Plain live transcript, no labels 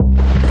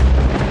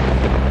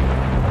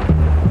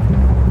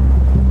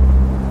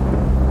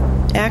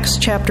Acts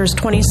chapters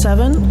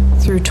 27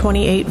 through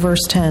 28,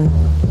 verse 10.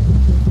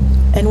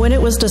 And when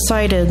it was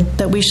decided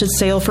that we should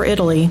sail for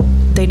Italy,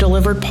 they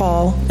delivered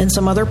Paul and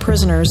some other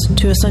prisoners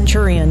to a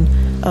centurion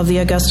of the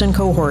Augustan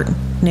cohort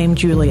named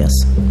Julius.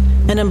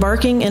 And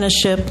embarking in a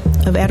ship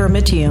of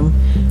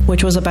Adramyttium,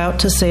 which was about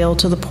to sail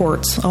to the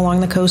ports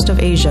along the coast of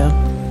Asia,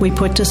 we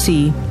put to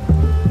sea,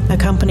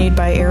 accompanied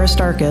by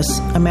Aristarchus,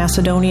 a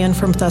Macedonian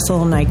from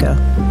Thessalonica.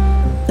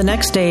 The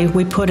next day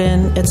we put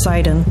in at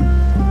Sidon,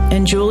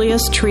 and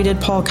Julius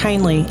treated Paul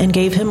kindly and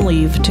gave him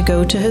leave to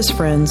go to his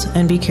friends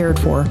and be cared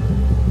for.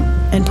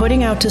 And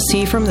putting out to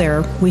sea from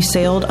there, we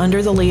sailed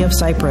under the lee of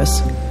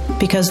Cyprus,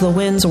 because the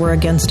winds were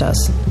against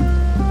us.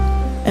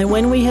 And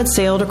when we had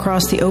sailed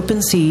across the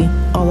open sea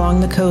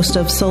along the coast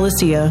of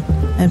Cilicia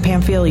and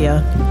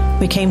Pamphylia,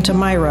 we came to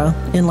Myra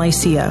in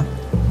Lycia.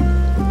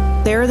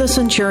 There the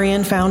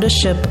centurion found a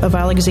ship of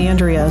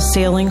Alexandria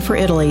sailing for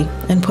Italy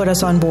and put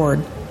us on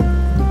board.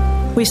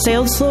 We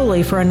sailed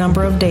slowly for a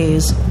number of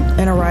days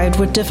and arrived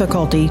with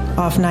difficulty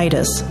off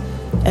Cnidus.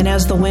 And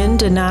as the wind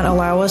did not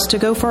allow us to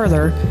go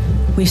farther,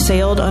 we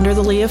sailed under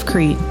the lee of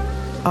Crete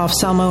off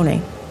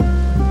Salmone.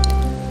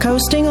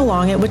 Coasting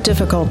along it with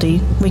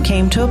difficulty, we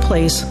came to a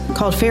place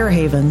called Fair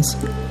Havens,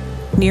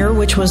 near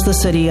which was the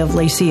city of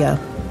Lasea.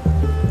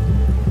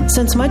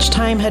 Since much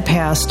time had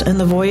passed and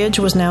the voyage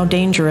was now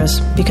dangerous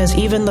because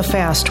even the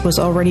fast was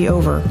already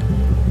over,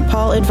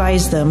 Paul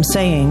advised them,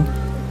 saying,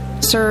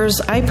 Sirs,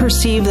 I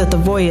perceive that the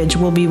voyage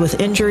will be with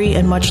injury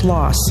and much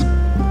loss,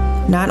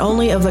 not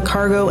only of the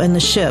cargo and the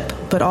ship,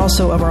 but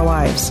also of our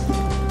lives.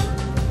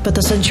 But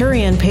the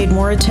centurion paid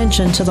more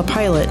attention to the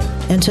pilot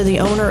and to the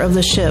owner of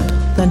the ship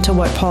than to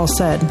what Paul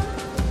said.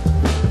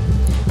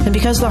 And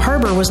because the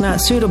harbor was not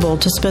suitable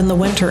to spend the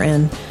winter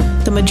in,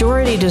 the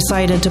majority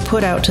decided to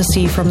put out to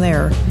sea from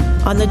there,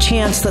 on the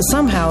chance that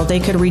somehow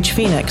they could reach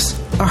Phoenix,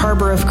 a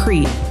harbor of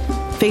Crete,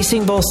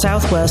 facing both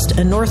southwest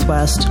and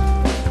northwest,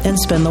 and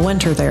spend the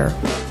winter there.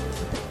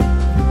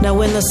 Now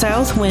when the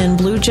south wind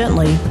blew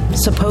gently,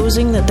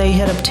 supposing that they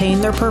had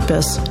obtained their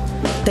purpose,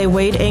 they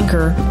weighed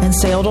anchor and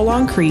sailed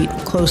along Crete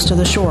close to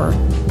the shore.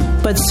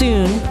 But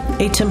soon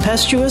a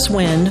tempestuous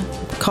wind,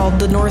 called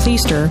the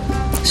northeaster,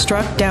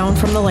 struck down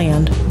from the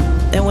land,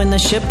 and when the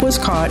ship was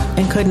caught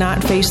and could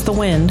not face the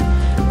wind,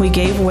 we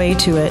gave way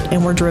to it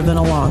and were driven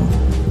along.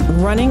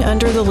 Running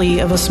under the lee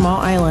of a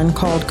small island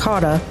called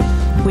Cauda,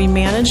 we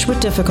managed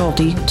with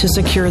difficulty to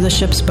secure the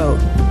ship's boat.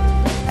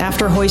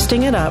 After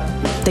hoisting it up,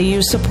 they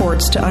used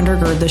supports to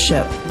undergird the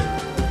ship.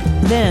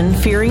 Then,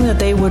 fearing that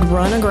they would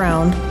run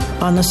aground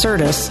on the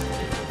Syrtis,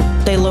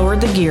 they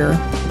lowered the gear,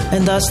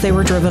 and thus they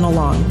were driven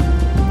along.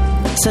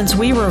 Since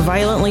we were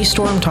violently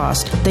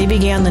storm-tossed, they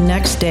began the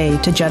next day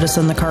to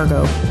jettison the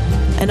cargo.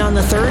 And on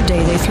the third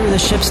day they threw the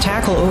ship's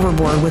tackle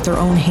overboard with their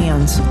own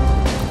hands.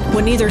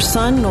 When neither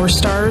sun nor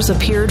stars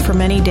appeared for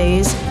many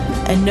days,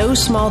 and no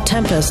small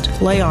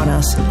tempest lay on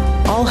us,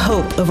 all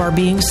hope of our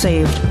being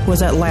saved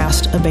was at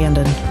last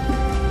abandoned.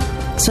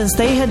 Since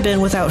they had been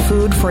without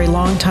food for a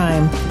long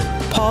time,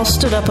 Paul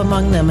stood up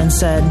among them and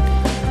said,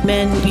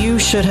 Men, you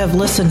should have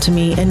listened to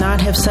me and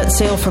not have set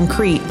sail from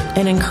Crete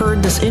and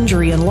incurred this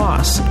injury and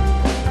loss.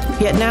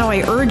 Yet now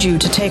I urge you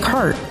to take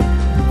heart,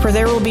 for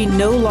there will be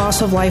no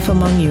loss of life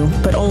among you,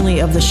 but only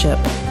of the ship.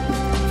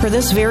 For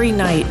this very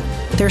night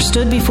there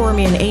stood before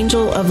me an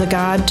angel of the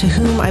God to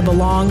whom I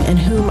belong and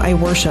whom I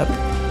worship.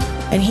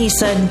 And he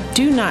said,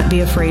 Do not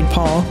be afraid,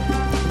 Paul.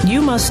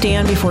 You must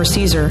stand before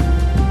Caesar.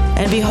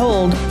 And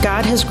behold,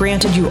 God has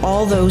granted you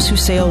all those who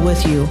sail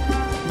with you.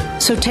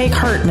 So take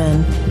heart,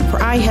 men,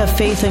 for I have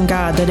faith in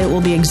God that it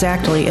will be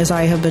exactly as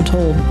I have been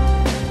told.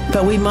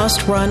 But we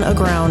must run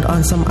aground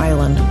on some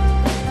island.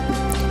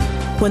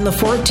 When the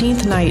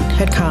 14th night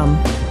had come,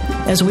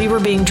 as we were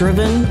being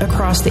driven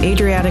across the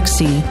Adriatic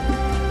Sea,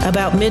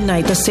 about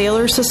midnight the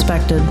sailors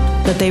suspected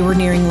that they were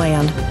nearing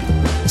land.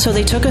 So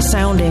they took a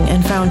sounding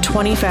and found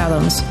 20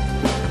 fathoms.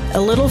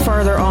 A little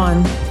farther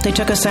on, they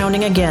took a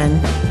sounding again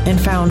and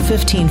found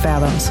 15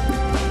 fathoms.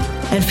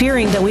 And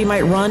fearing that we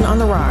might run on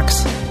the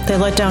rocks, they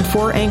let down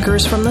 4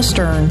 anchors from the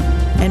stern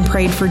and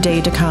prayed for day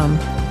to come.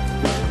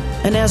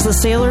 And as the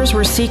sailors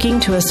were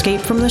seeking to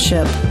escape from the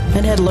ship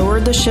and had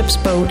lowered the ship's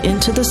boat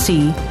into the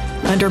sea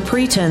under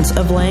pretense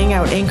of laying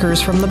out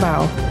anchors from the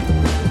bow,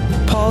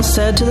 Paul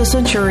said to the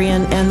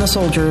centurion and the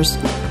soldiers,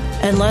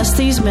 Unless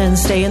these men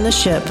stay in the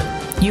ship,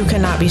 you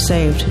cannot be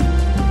saved.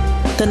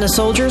 Then the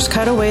soldiers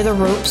cut away the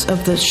ropes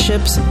of the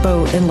ship's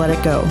boat and let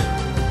it go.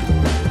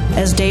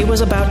 As day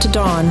was about to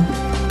dawn,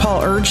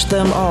 Paul urged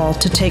them all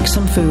to take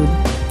some food,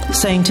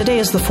 saying, Today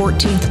is the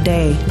 14th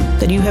day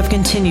that you have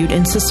continued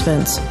in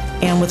suspense,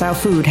 and without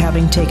food,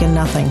 having taken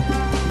nothing.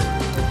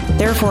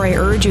 Therefore I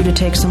urge you to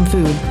take some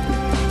food,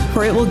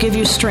 for it will give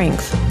you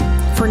strength,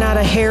 for not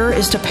a hair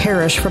is to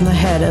perish from the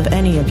head of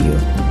any of you.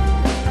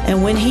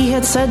 And when he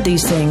had said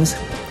these things,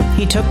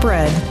 he took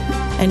bread,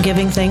 and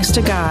giving thanks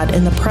to God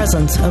in the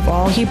presence of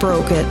all, he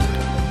broke it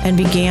and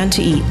began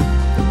to eat.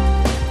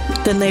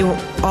 Then they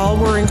all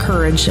were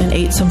encouraged and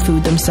ate some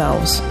food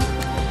themselves.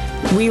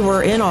 We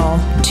were in all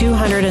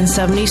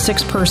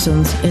 276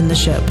 persons in the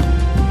ship.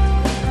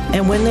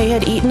 And when they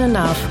had eaten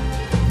enough,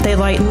 they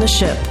lightened the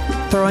ship,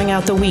 throwing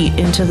out the wheat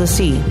into the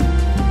sea.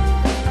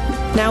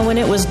 Now when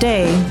it was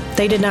day,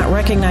 they did not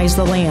recognize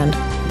the land,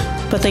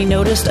 but they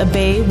noticed a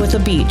bay with a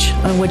beach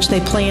on which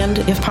they planned,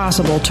 if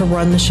possible, to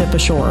run the ship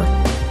ashore.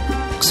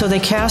 So they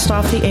cast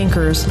off the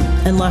anchors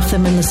and left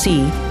them in the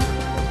sea,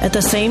 at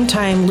the same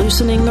time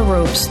loosening the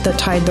ropes that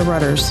tied the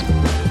rudders.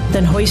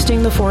 Then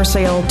hoisting the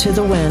foresail to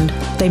the wind,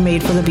 they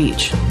made for the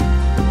beach.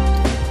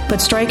 But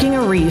striking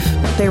a reef,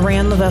 they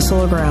ran the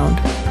vessel aground.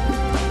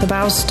 The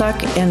bow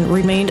stuck and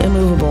remained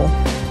immovable,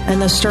 and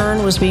the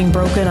stern was being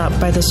broken up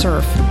by the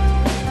surf.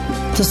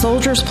 The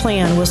soldiers'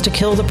 plan was to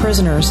kill the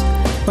prisoners,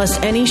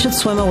 lest any should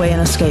swim away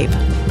and escape.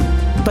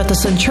 But the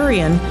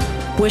centurion,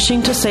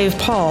 wishing to save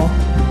Paul,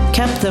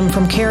 kept them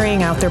from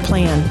carrying out their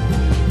plan.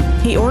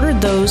 He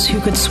ordered those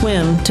who could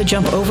swim to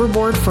jump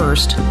overboard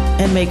first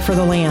and make for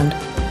the land,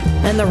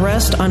 and the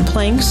rest on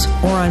planks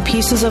or on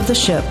pieces of the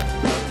ship.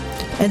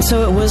 And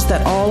so it was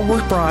that all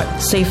were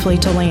brought safely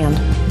to land.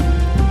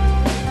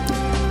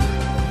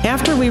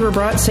 After we were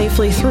brought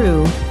safely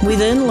through, we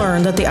then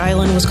learned that the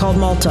island was called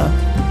Malta.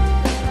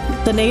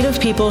 The native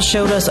people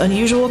showed us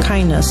unusual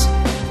kindness,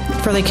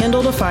 for they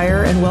kindled a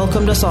fire and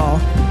welcomed us all,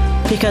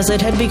 because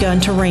it had begun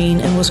to rain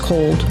and was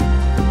cold.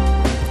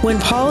 When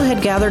Paul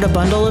had gathered a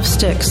bundle of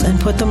sticks and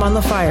put them on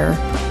the fire,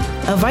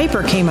 a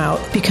viper came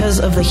out because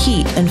of the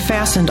heat and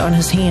fastened on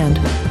his hand.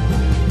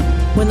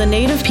 When the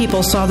native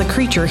people saw the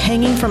creature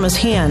hanging from his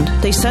hand,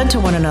 they said to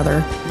one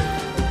another,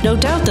 "No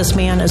doubt this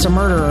man is a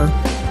murderer.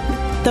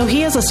 Though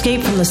he has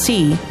escaped from the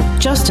sea,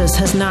 justice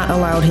has not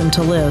allowed him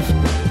to live."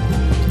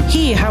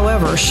 He,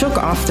 however, shook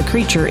off the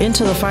creature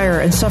into the fire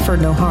and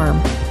suffered no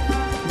harm.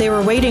 They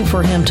were waiting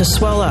for him to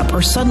swell up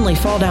or suddenly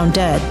fall down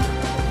dead.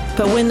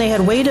 But when they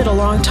had waited a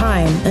long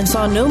time and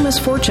saw no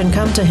misfortune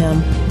come to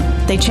him,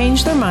 they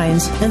changed their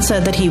minds and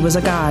said that he was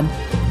a god.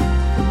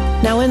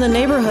 Now in the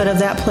neighborhood of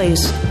that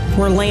place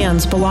were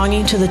lands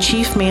belonging to the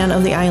chief man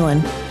of the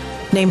island,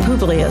 named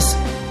Publius,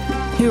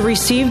 who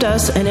received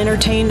us and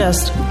entertained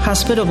us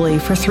hospitably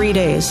for 3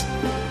 days.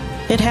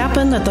 It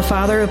happened that the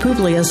father of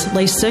Publius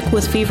lay sick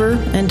with fever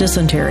and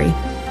dysentery.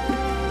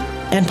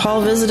 And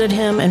Paul visited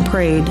him and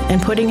prayed,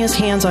 and putting his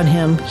hands on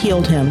him,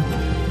 healed him.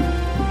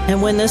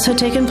 And when this had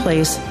taken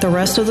place, the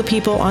rest of the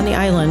people on the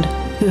island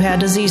who had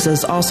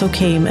diseases also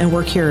came and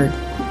were cured.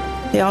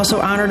 They also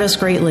honored us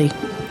greatly,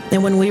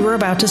 and when we were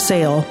about to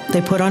sail,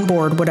 they put on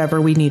board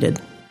whatever we needed.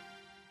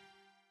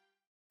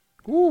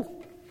 Ooh.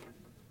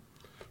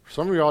 For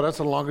some of y'all, that's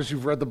the longest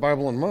you've read the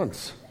Bible in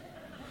months.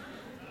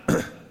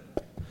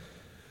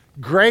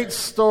 Great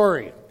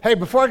story. Hey,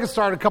 before I get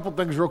started, a couple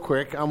things real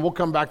quick. We'll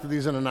come back to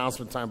these in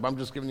announcement time, but I'm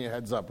just giving you a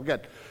heads up. We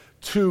got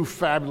 2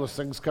 fabulous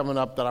things coming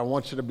up that I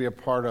want you to be a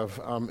part of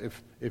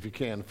if you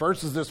can.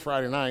 First is this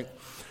Friday night.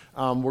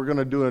 We're going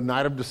to do a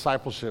night of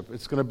discipleship.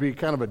 It's going to be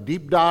kind of a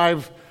deep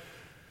dive,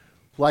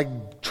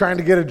 like trying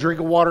to get a drink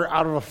of water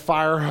out of a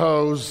fire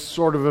hose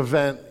sort of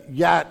event.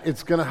 Yet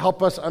it's going to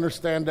help us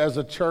understand as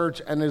a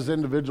church and as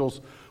individuals,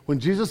 when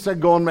Jesus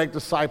said go and make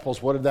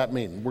disciples, what did that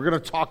mean? We're going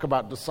to talk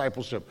about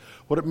discipleship,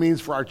 what it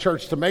means for our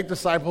church to make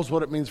disciples,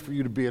 what it means for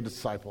you to be a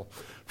disciple.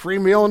 Free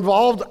meal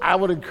involved. I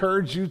would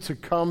encourage you to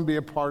come be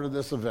a part of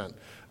this event.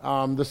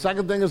 The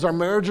second thing is our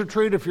marriage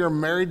retreat. If you're a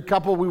married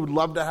couple, we would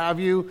love to have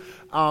you.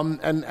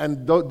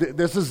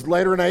 This is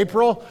later in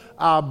April,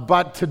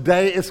 but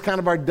today is kind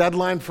of our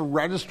deadline for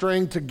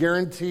registering to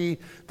guarantee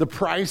the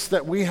price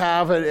that we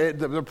have.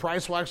 The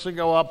price will actually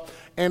go up,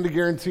 and to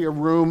guarantee a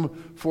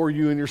room for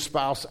you and your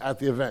spouse at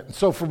the event.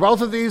 So for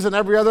both of these and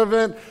every other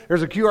event,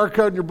 there's a QR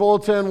code in your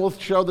bulletin. We'll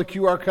show the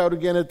QR code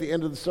again at the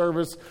end of the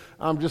service.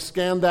 Just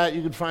scan that.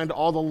 You can find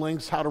all the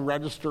links how to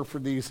register for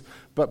these,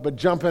 but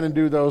jump in and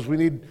do those. We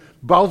need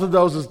both of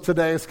those.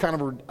 Today is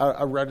kind of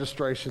a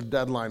registration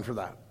deadline for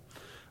that.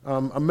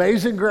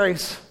 Amazing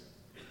Grace.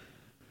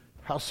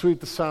 How sweet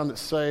the sound that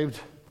saved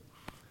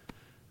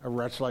a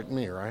wretch like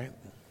me, right?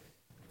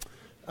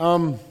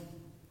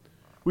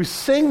 We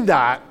sing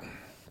that,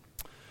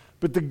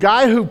 but the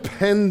guy who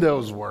penned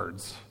those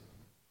words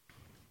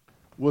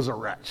was a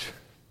wretch.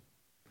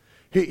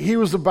 He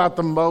was about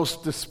the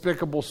most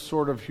despicable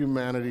sort of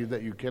humanity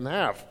that you can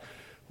have.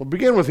 Well,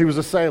 begin with, he was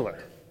a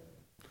sailor.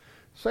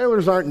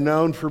 Sailors aren't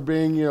known for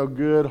being,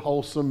 good,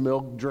 wholesome,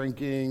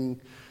 milk-drinking,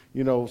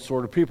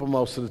 sort of people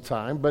most of the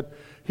time. But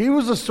he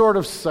was a sort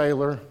of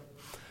sailor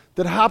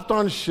that hopped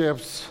on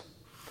ships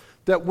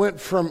that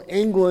went from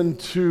England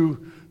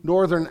to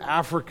northern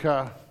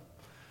Africa,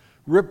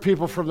 ripped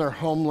people from their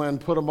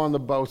homeland, put them on the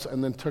boats,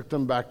 and then took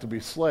them back to be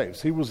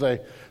slaves. He was a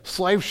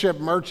slave ship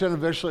merchant,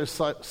 eventually a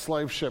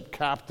slave ship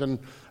captain,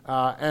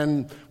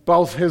 and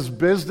both his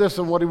business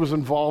and what he was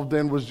involved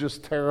in was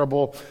just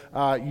terrible.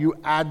 You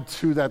add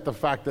to that the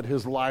fact that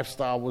his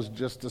lifestyle was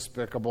just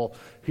despicable.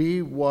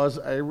 He was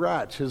a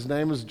wretch. His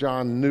name is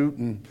John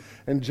Newton,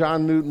 and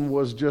John Newton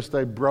was just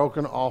a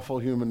broken, awful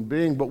human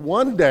being. But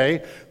one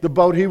day, the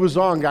boat he was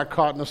on got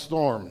caught in a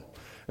storm.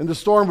 and the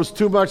storm was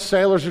too much.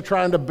 Sailors are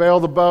trying to bail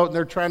the boat, and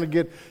they're trying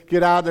to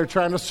get out. They're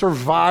trying to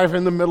survive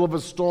in the middle of a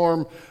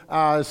storm.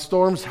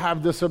 Storms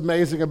have this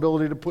amazing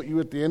ability to put you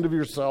at the end of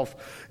yourself.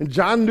 And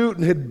John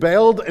Newton had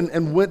bailed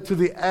and went to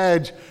the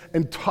edge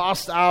and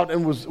tossed out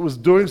and was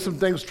doing some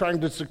things trying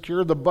to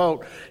secure the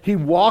boat. He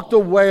walked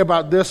away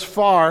about this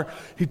far.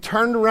 He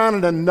turned around,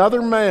 and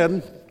another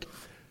man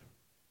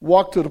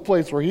walked to the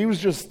place where he was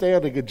just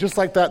standing, and just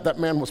like that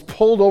man was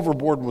pulled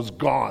overboard and was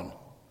gone.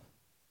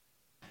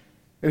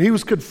 And he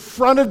was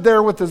confronted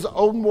there with his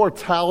own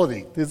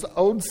mortality, his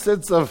own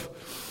sense of,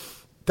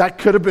 that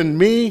could have been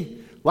me,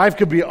 life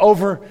could be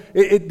over.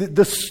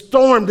 The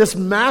storm, this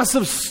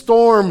massive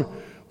storm,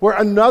 where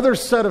another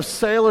set of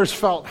sailors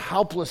felt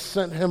helpless,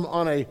 sent him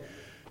on a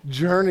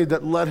journey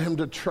that led him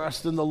to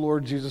trust in the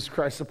Lord Jesus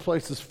Christ, to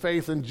place his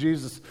faith in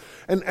Jesus.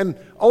 And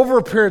over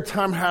a period of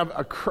time have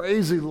a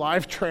crazy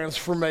life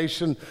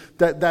transformation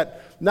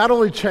that not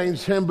only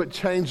changed him, but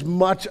changed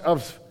much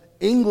of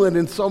England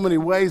in so many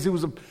ways.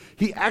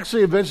 He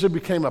actually eventually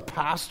became a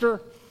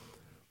pastor.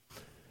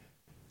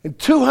 And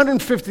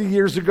 250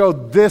 years ago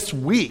this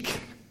week,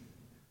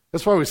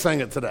 that's why we sang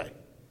it today,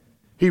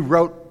 he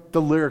wrote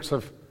the lyrics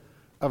of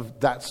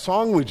that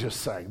song we just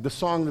sang, the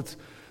song that's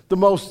the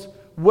most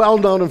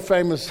well-known and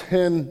famous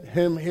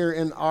hymn here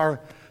in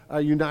our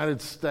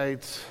United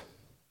States.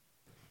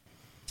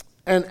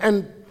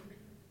 And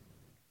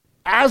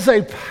as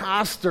a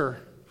pastor,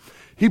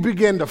 he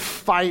began to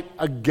fight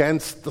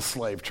against the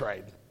slave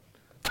trade.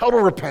 Total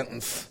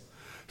repentance.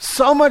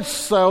 So much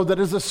so that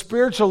as a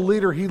spiritual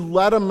leader, he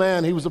led a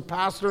man. He was a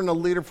pastor and a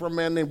leader for a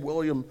man named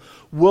William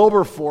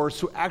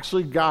Wilberforce, who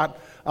actually got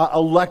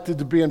elected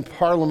to be in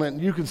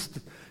Parliament.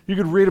 You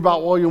could read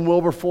about William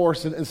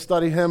Wilberforce and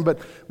study him, but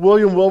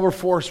William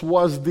Wilberforce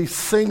was the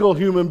single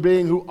human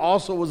being who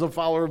also was a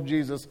follower of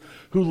Jesus,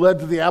 who led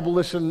to the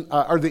abolition,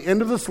 or the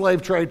end of the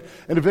slave trade,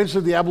 and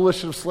eventually the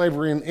abolition of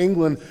slavery in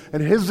England.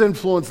 And his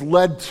influence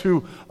led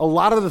to a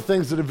lot of the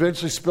things that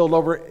eventually spilled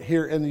over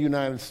here in the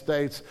United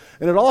States.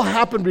 And it all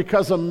happened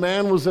because a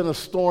man was in a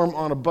storm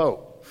on a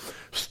boat.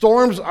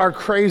 Storms are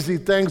crazy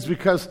things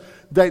because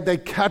they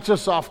catch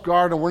us off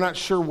guard and we're not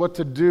sure what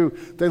to do.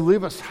 They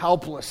leave us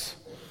helpless.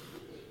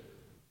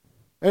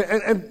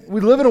 And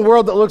we live in a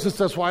world that looks and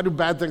says, why do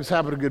bad things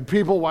happen to good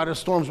people? Why do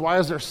storms? Why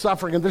is there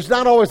suffering? And there's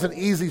not always an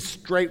easy,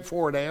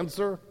 straightforward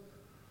answer.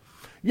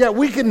 Yet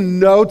we can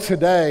know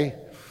today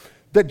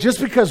that just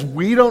because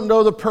we don't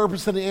know the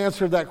purpose and the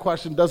answer to that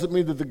question doesn't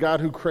mean that the God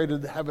who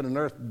created heaven and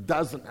earth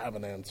doesn't have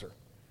an answer.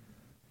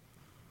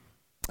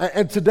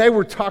 And today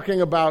we're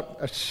talking about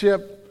a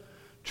ship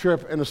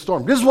trip in a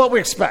storm. This is what we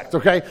expect,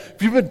 okay?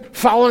 If you've been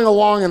following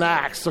along in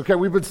Acts, okay,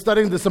 we've been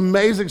studying this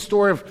amazing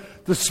story of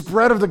the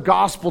spread of the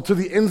gospel to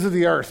the ends of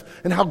the earth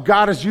and how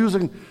God is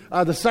using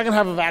the second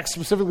half of Acts,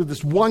 specifically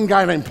this one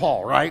guy named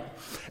Paul, right?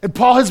 And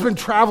Paul has been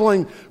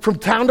traveling from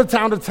town to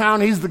town to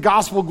town. He's the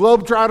gospel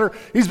globetrotter.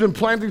 He's been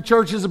planting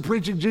churches and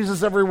preaching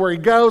Jesus everywhere he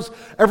goes.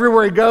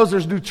 Everywhere he goes,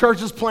 there's new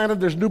churches planted.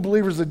 There's new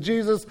believers in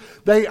Jesus.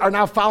 They are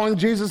now following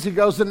Jesus. He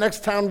goes to the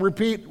next town,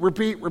 repeat.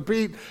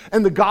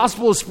 And the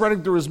gospel is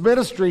spreading through his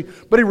ministry.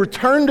 But he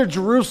returned to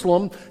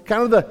Jerusalem,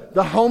 kind of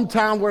the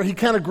hometown where he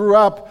kind of grew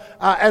up.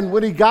 And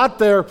when he got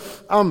there,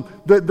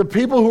 the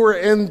people who were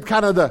in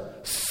kind of the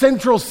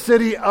central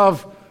city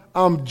of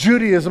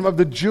Judaism, of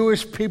the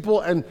Jewish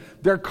people and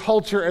their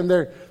culture and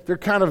their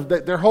kind of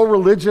their whole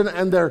religion,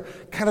 and their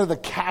kind of the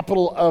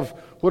capital of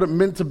what it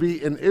meant to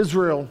be in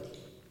Israel.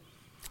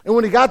 And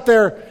when he got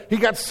there, he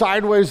got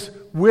sideways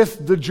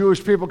with the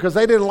Jewish people because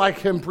they didn't like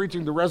him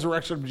preaching the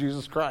resurrection of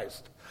Jesus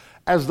Christ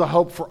as the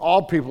hope for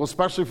all people,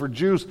 especially for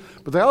Jews.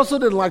 But they also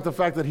didn't like the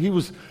fact that he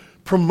was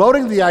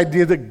promoting the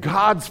idea that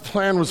God's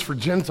plan was for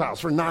Gentiles,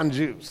 for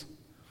non-Jews.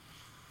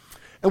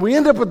 And we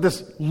end up with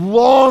this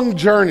long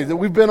journey that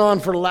we've been on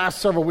for the last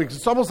several weeks.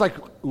 It's almost like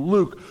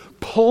Luke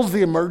pulls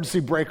the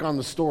emergency brake on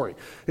the story.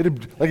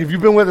 Like if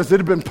you've been with us, it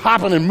had been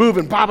popping and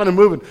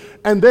moving.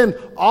 And then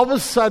all of a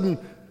sudden,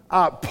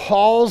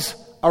 Paul's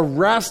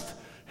arrest,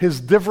 his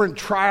different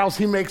trials,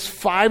 he makes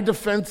 5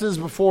 defenses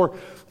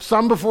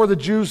some before the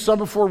Jews, some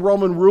before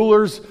Roman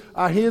rulers.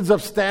 He ends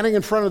up standing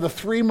in front of the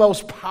 3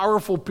 most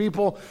powerful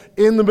people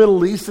in the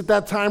Middle East at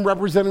that time,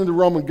 representing the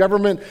Roman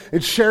government.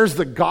 It shares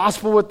the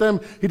gospel with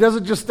them. He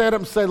doesn't just stand up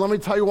and say, let me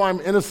tell you why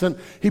I'm innocent.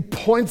 He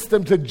points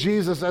them to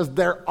Jesus as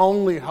their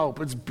only hope.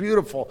 It's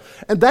beautiful.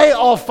 And they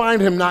all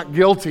find him not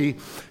guilty,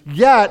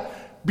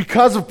 yet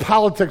because of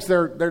politics,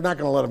 they're not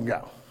going to let him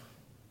go.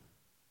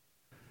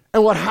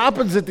 And what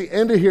happens at the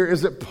end of here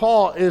is that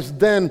Paul is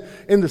then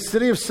in the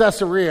city of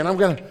Caesarea, and I'm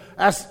going to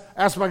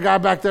ask my guy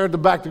back there at the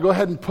back to go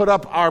ahead and put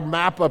up our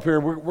map up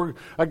here.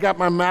 I got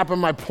my map and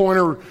my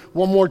pointer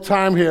one more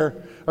time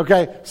here.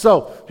 Okay,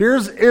 so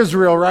here's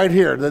Israel right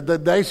here, the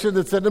nation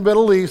that's in the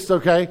Middle East,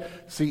 okay?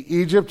 See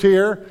Egypt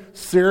here,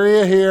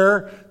 Syria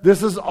here.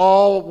 This is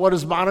all what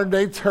is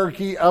modern-day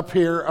Turkey up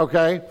here,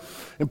 okay?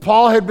 And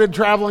Paul had been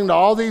traveling to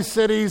all these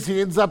cities.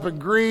 He ends up in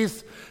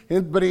Greece,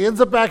 but he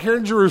ends up back here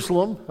in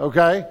Jerusalem,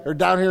 okay? Or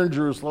down here in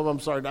Jerusalem.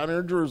 Down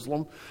here in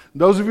Jerusalem.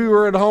 Those of you who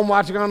are at home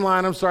watching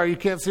online, I'm sorry, you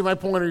can't see my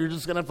pointer. You're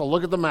just going to have to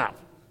look at the map,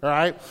 all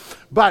right?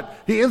 But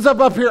he ends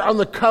up here on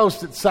the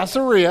coast at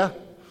Caesarea.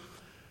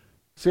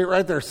 See it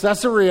right there,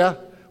 Caesarea,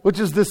 which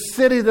is the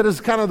city that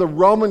is kind of the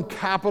Roman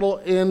capital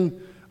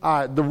in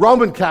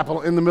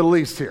the Middle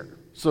East here.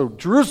 So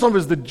Jerusalem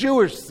is the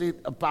Jewish seat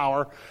of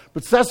power,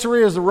 but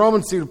Caesarea is the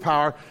Roman seat of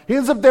power. He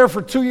ends up there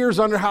for 2 years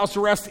under house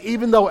arrest,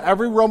 even though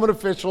every Roman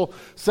official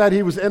said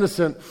he was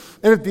innocent.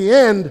 And at the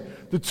end,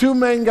 the two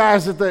main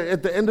guys at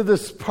the end of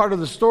this part of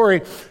the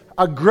story,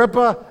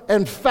 Agrippa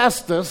and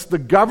Festus, the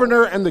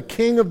governor and the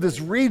king of this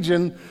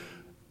region,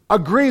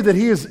 agree that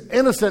he is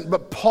innocent,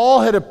 but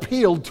Paul had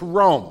appealed to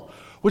Rome,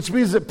 which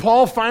means that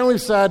Paul finally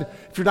said,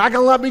 if you're not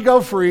going to let me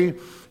go free,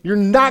 you're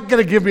not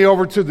going to give me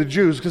over to the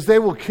Jews because they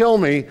will kill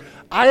me.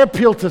 I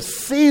appeal to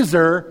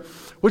Caesar,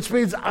 which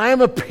means I am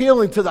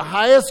appealing to the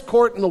highest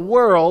court in the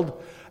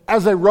world.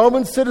 As a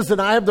Roman citizen,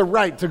 I have the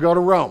right to go to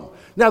Rome.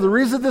 Now, the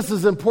reason this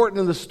is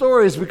important in the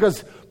story is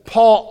because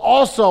Paul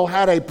also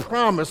had a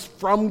promise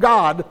from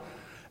God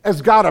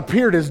as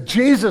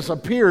Jesus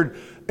appeared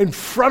in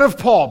front of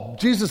Paul.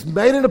 Jesus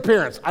made an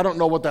appearance. I don't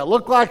know what that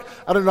looked like.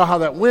 I don't know how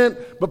that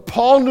went. But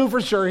Paul knew for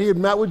sure he had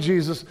met with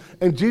Jesus.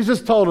 And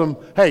Jesus told him,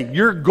 hey,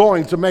 you're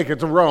going to make it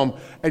to Rome.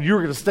 And you're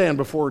going to stand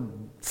before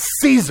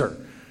Caesar,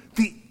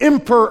 the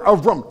emperor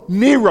of Rome.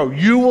 Nero,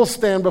 you will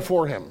stand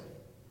before him.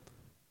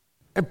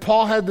 And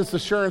Paul had this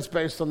assurance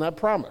based on that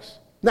promise.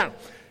 Now,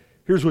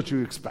 here's what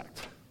you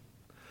expect.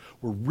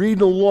 We're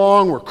reading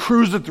along. We're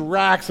cruising through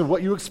racks. And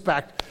what you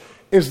expect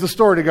is the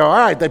story to go, all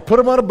right, they put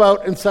him on a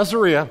boat in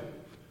Caesarea.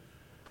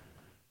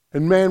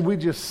 And man, we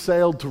just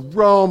sailed to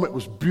Rome. It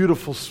was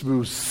beautiful,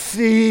 smooth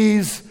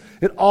seas.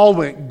 It all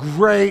went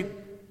great.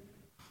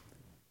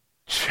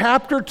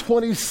 Chapter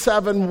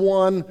 27,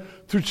 1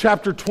 through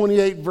chapter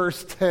 28,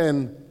 verse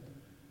 10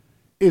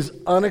 is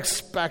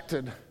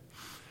unexpected.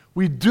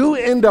 We do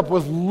end up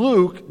with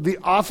Luke, the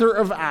author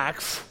of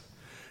Acts,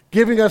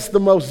 giving us the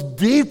most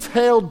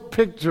detailed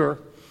picture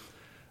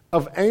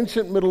of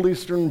ancient Middle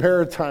Eastern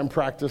maritime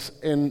practice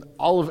in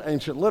all of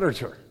ancient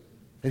literature.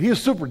 And he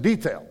is super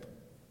detailed.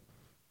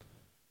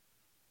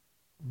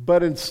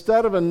 But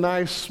instead of a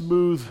nice,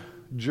 smooth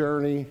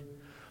journey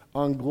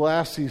on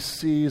glassy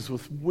seas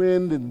with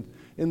wind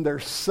in their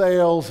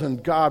sails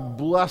and God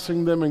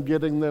blessing them and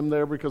getting them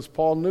there because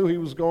Paul knew he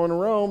was going to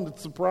Rome,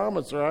 it's a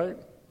promise, right?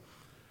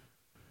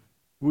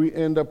 We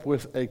end up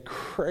with a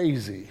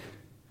crazy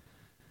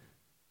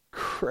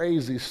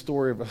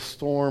story of a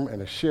storm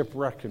and a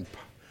shipwreck and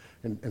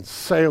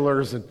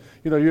sailors, and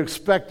you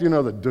expect the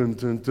dun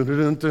dun dun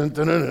dun dun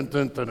dun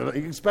dun dun.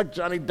 You expect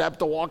Johnny Depp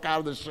to walk out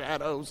of the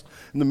shadows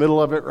in the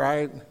middle of it,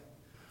 right?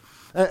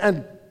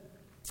 And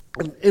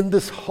in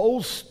this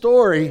whole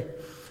story,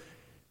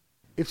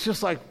 it's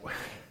just like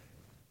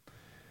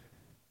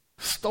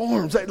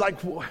storms. Like,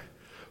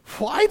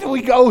 why do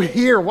we go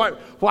here?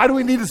 Why do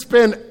we need to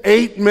spend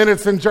 8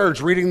 minutes in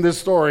church reading this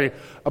story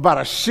about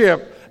a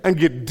ship and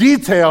get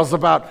details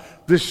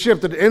about this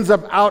ship that ends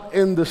up out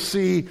in the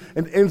sea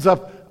and ends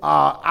up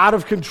out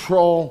of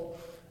control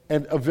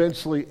and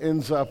eventually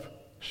ends up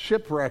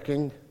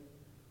shipwrecking?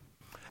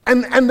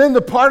 And then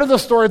the part of the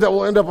story that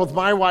will end up with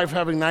my wife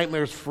having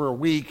nightmares for a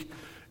week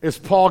is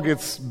Paul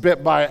gets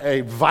bit by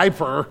a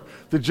viper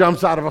that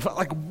jumps out of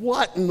like,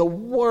 what in the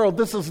world?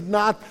 This is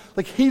not,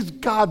 like, he's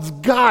God's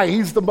guy.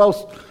 He's the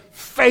most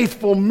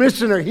faithful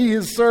missionary. He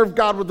has served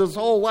God with his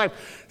whole life.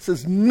 This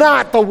is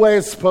not the way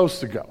it's supposed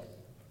to go.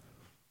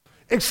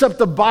 Except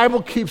the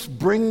Bible keeps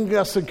bringing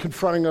us and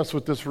confronting us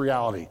with this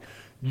reality.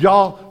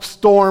 Y'all,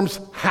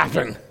 storms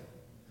happen.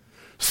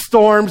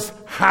 Storms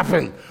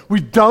happen. We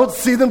don't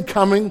see them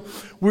coming.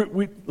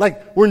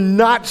 We're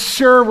not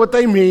sure what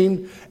they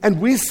mean.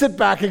 And we sit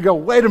back and go,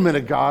 wait a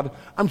minute, God.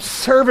 I'm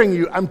serving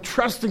you. I'm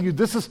trusting you.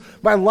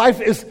 My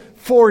life is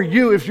for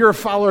you if you're a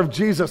follower of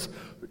Jesus.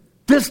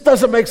 This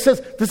doesn't make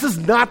sense. This is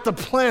not the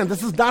plan.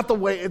 This is not the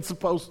way it's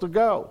supposed to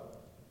go.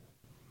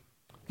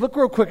 Look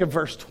real quick at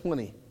verse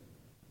 20.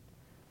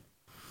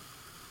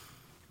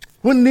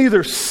 When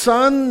neither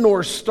sun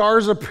nor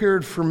stars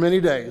appeared for many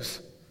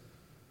days,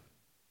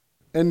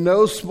 and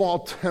no small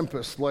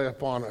tempest lay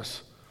upon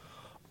us,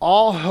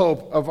 all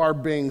hope of our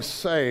being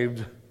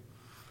saved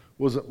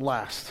was at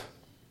last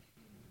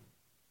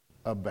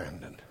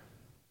abandoned.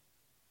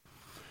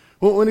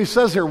 When he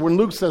says here, when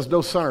Luke says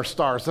no sun or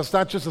stars, that's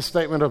not just a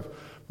statement of,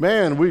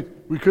 man,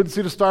 we couldn't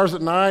see the stars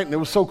at night and it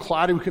was so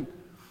cloudy we couldn't.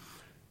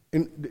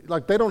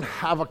 Like, they don't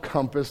have a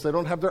compass. They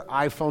don't have their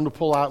iPhone to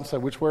pull out and say,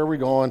 which way are we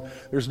going?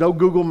 There's no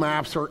Google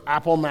Maps or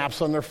Apple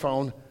Maps on their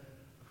phone.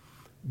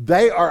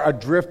 They are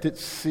adrift at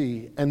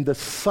sea, and the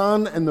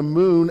sun and the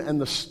moon and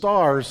the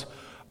stars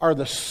are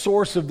the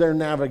source of their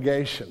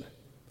navigation.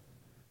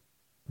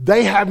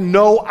 They have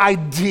no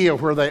idea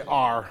where they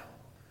are.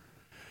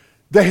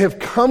 They have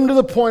come to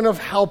the point of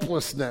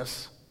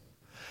helplessness,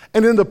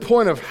 and in the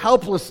point of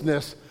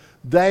helplessness,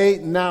 they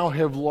now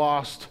have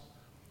lost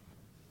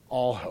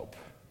all hope.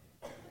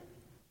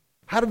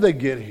 How did they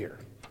get here?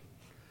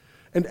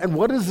 And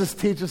what does this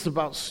teach us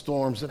about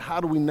storms, and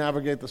how do we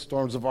navigate the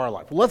storms of our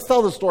life? Well, let's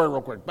tell the story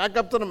real quick. Back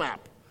up to the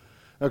map.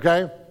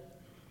 Okay?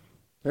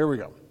 There we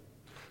go.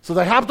 So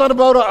they hopped on a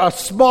boat, a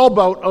small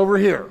boat over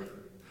here.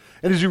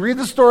 And as you read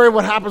the story,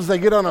 what happens, they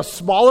get on a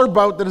smaller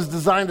boat that is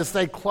designed to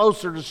stay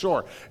closer to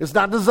shore. It's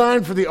not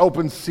designed for the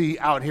open sea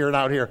out here and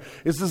out here.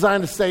 It's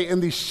designed to stay in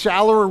these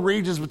shallower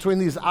regions between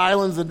these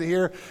islands and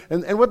here.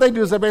 And what they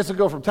do is they basically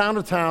go from town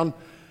to town.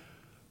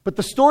 But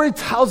the story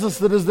tells us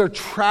that as they're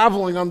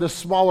traveling on this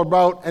smaller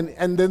boat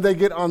and then they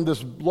get on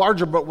this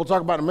larger boat, we'll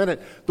talk about in a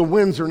minute, the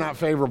winds are not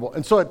favorable.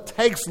 And so it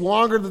takes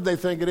longer than they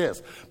think it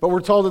is. But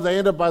we're told that they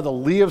end up by the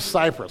lee of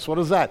Cyprus. What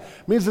is that?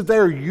 It means that they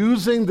are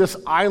using this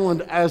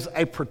island as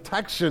a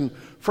protection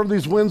from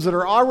these winds that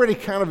are already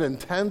kind of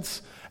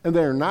intense, and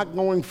they're not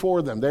going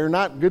for them. They're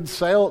not good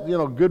sail,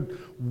 good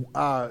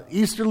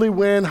easterly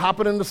wind,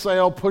 hopping in the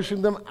sail,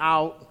 pushing them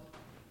out.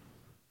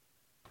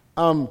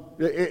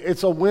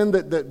 It's a wind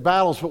that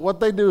battles, but what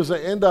they do is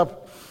they end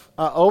up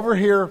over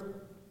here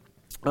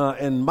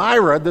in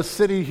Myra, the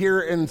city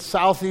here in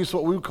southeast,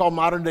 what we would call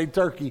modern-day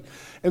Turkey,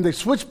 and they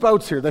switch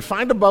boats here. They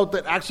find a boat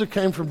that actually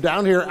came from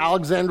down here,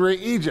 Alexandria,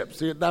 Egypt.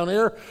 See it down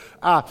here?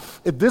 At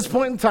this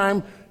point in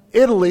time,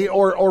 Italy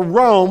or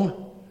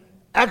Rome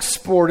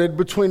exported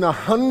between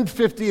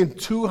 150 and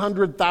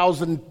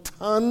 200,000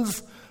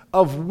 tons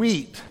of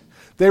wheat.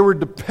 They were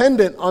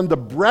dependent on the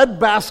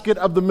breadbasket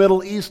of the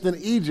Middle East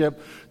and Egypt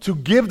to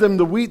give them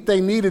the wheat they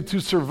needed to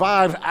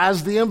survive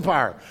as the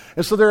empire.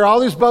 And so there are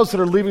all these boats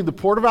that are leaving the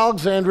port of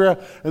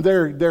Alexandria, and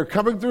they're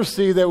coming through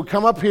sea. They would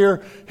come up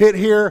here, hit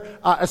here,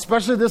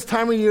 especially this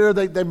time of year.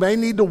 They may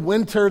need to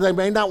winter. They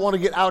may not want to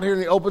get out here in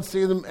the open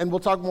sea, and we'll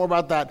talk more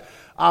about that.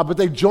 But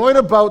they join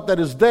a boat that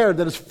is there,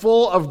 that is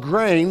full of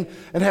grain,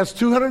 and has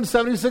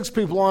 276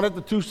 people on it.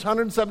 The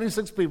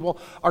 276 people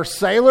are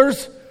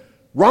sailors,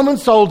 Roman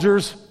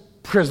soldiers,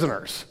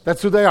 prisoners. That's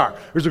who they are.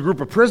 There's a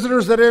group of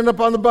prisoners that end up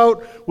on the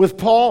boat with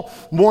Paul.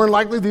 More than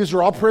likely, these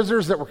are all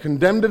prisoners that were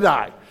condemned to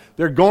die.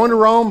 They're going to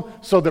Rome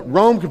so that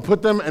Rome can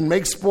put them and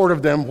make sport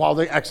of them while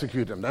they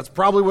execute them. That's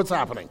probably what's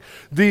happening.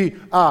 The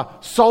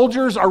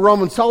soldiers are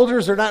Roman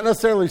soldiers. They're not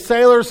necessarily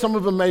sailors. Some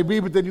of them may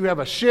be, but then you have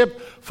a ship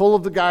full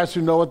of the guys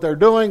who know what they're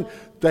doing.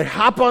 They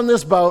hop on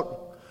this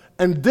boat,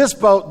 and this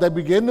boat, they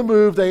begin to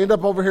move. They end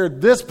up over here at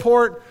this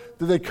port.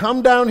 Then they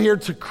come down here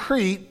to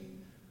Crete,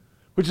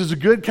 which is a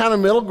good kind of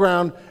middle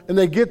ground, and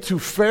they get to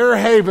Fair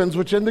Havens,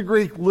 which in the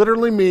Greek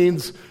literally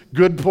means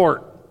good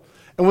port.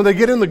 And when they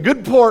get in the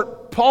good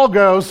port, Paul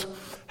goes,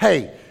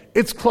 hey,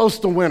 it's close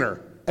to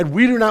winter, and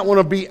we do not want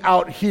to be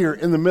out here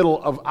in the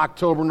middle of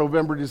October,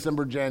 November,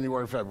 December,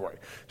 January, February.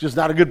 Just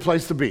not a good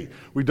place to be.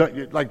 We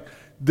don't like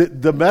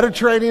the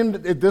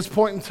Mediterranean at this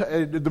point.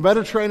 The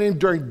Mediterranean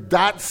during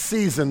that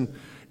season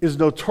is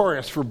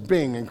notorious for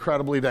being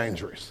incredibly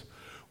dangerous.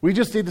 We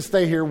just need to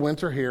stay here,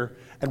 winter here,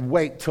 and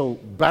wait till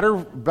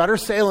better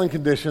sailing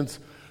conditions.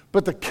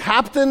 But the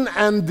captain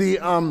and the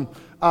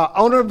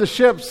owner of the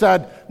ship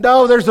said,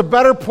 no, there's a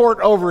better port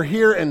over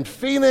here in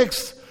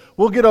Phoenix.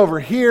 We'll get over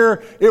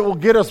here. It will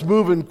get us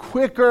moving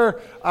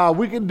quicker.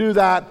 We can do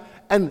that.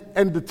 And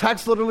the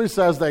text literally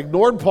says they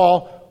ignored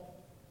Paul.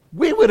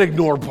 We would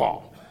ignore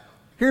Paul.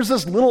 Here's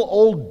this little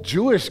old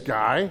Jewish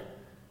guy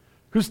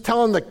who's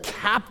telling the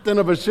captain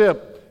of a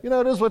ship,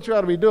 it is what you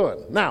ought to be doing.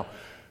 Now,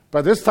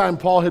 by this time,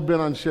 Paul had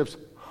been on ships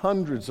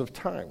hundreds of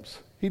times.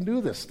 He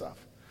knew this stuff.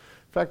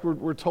 In fact,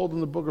 we're told in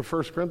the book of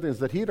 1 Corinthians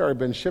that he'd already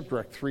been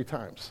shipwrecked 3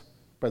 times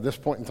by this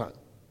point in time.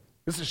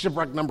 This is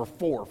shipwreck number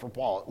 4 for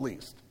Paul, at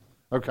least.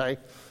 Okay?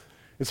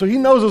 And so he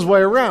knows his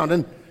way around.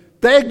 And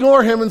they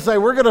ignore him and say,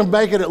 we're going to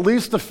make it at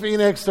least to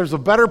Phoenix. There's a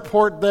better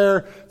port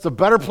there. It's a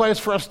better place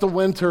for us to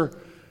winter.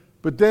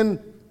 But then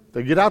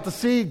they get out to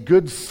sea,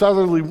 good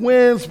southerly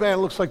winds. Man,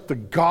 it looks like the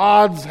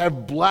gods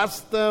have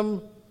blessed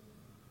them.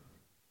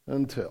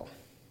 Until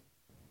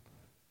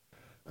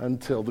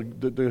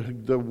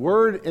the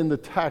word in the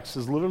text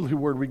is literally the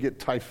word we get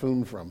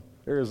typhoon from.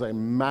 There is a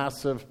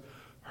massive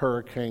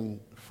hurricane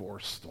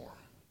force storm.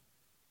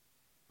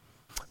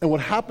 And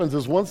what happens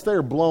is once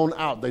they're blown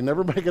out, they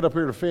never make it up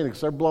here to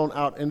Phoenix. They're blown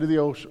out into the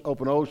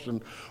open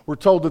ocean. We're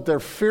told that they're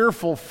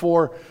fearful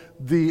for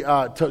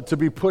to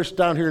be pushed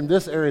down here in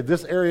this area.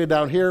 This area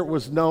down here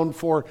was known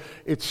for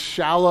its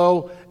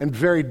shallow and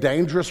very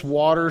dangerous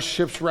waters,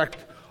 ships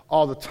wrecked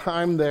all the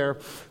time there.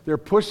 They're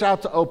pushed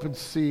out to open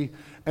sea,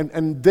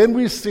 and then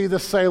we see the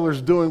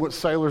sailors doing what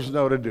sailors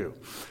know to do.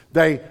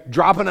 They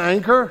drop an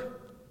anchor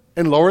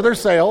and lower their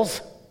sails.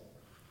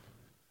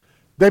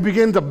 They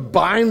begin to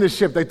bind the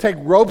ship. They take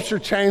ropes or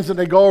chains and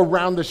they go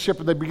around the ship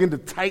and they begin to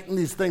tighten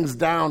these things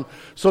down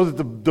so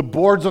that the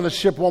boards on the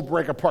ship won't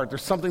break apart.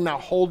 There's something now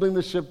holding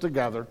the ship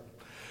together.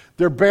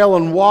 They're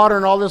bailing water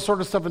and all this sort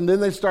of stuff, and then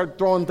they start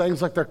throwing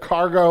things like their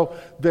cargo,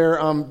 their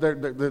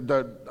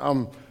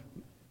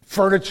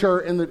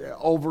furniture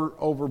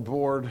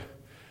overboard.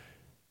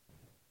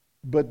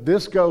 But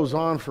this goes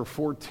on for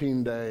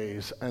 14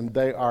 days, and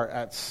they are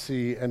at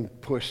sea and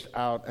pushed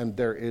out, and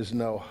there is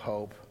no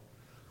hope.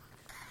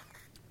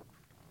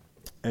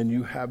 And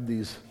you have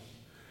these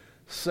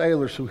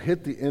sailors who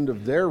hit the end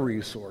of their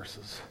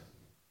resources,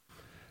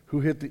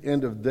 who hit the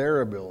end of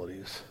their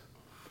abilities,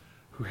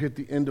 who hit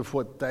the end of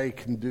what they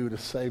can do to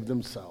save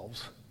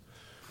themselves.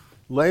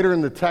 Later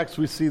in the text,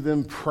 we see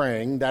them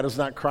praying. That is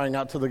not crying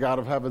out to the God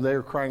of heaven. They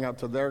are crying out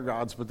to their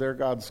gods, but their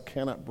gods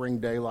cannot bring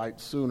daylight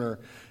sooner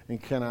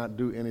and cannot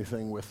do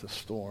anything with the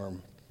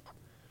storm.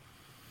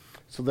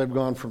 So they've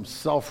gone from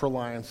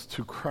self-reliance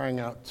to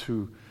crying out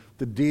to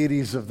the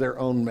deities of their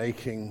own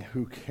making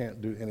who can't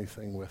do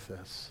anything with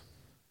this.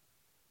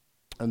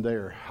 And they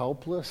are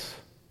helpless,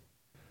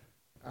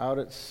 out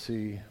at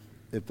sea,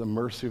 at the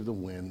mercy of the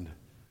wind,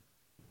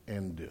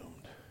 and doomed.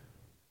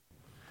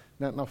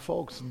 Now,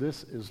 folks,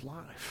 this is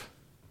life.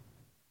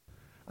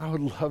 I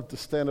would love to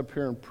stand up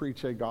here and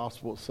preach a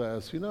gospel that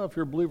says, if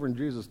you're a believer in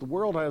Jesus, the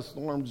world has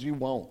storms, you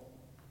won't.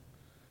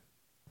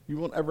 You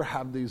won't ever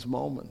have these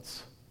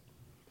moments.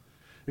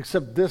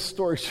 Except this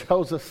story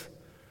shows us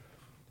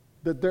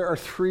that there are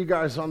 3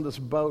 guys on this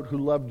boat who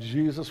love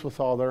Jesus with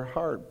all their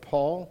heart.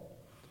 Paul,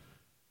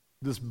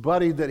 this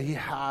buddy that he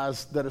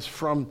has that is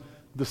from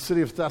the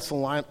city of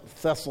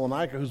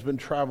Thessalonica, who's been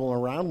traveling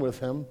around with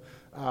him.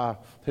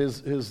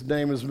 His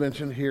name is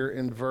mentioned here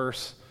in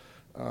verse,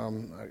 I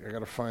got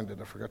to find it.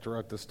 I forgot to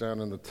write this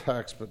down in the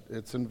text, but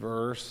it's in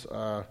verse,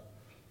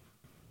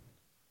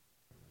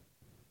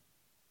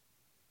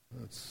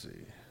 let's see.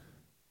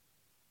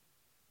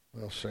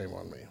 Well, shame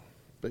on me.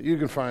 But you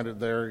can find it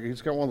there.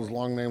 He's got one of those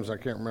long names. I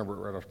can't remember it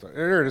right off the top.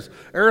 There it is.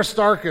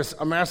 Aristarchus,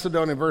 a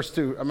Macedonian, verse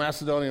 2, a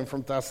Macedonian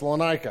from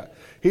Thessalonica.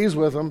 He's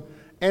with him.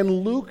 And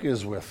Luke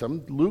is with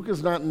him. Luke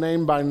is not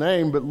named by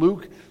name, but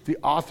Luke, the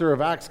author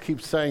of Acts,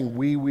 keeps saying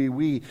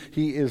we.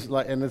 He is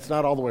like, and it's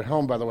not all the way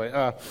home, by the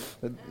way.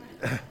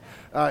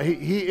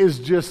 He is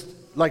just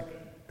like,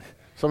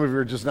 some of you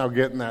are just now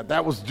getting that.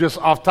 That was just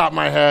off the top of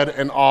my head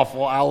and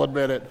awful, I'll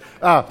admit it.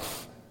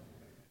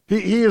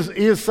 He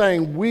is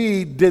saying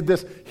we did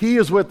this. He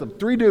is with them.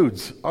 3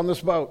 dudes on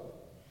this boat.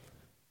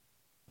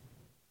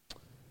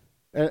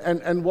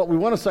 And what we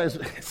want to say is,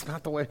 it's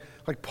not the way,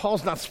 like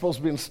Paul's not supposed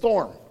to be in a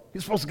storm.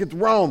 He's supposed to get to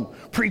Rome,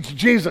 preach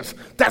Jesus.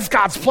 That's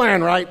God's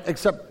plan, right?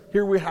 Except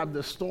here we have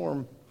this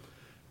storm.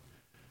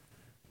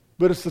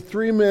 But it's the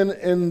 3 men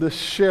in the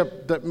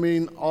ship that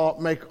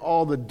make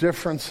all the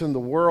difference in the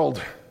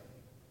world.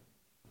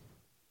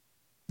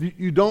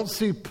 You don't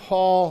see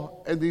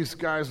Paul and these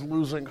guys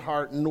losing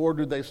heart, nor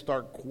do they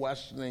start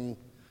questioning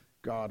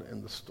God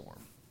in the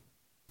storm.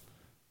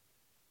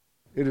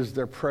 It is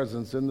their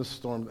presence in the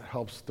storm that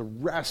helps the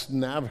rest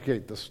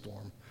navigate the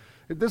storm.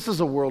 This is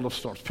a world of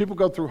storms. People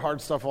go through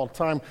hard stuff all the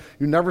time.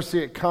 You never see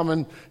it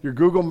coming. Your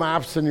Google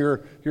Maps and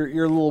your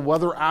little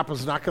weather app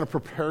is not going to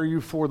prepare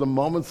you for the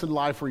moments in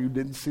life where you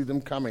didn't see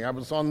them coming. I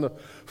was on the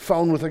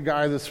phone with a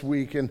guy this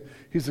week, and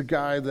he's a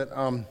guy that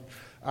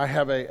I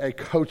have a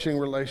coaching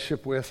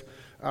relationship with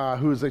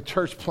who is a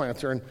church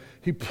planter, and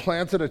he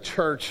planted a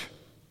church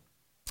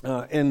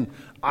in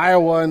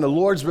Iowa, and the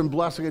Lord's been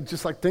blessing it,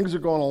 just like things are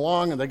going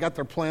along, and they got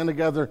their plan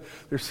together.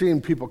 They're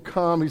seeing people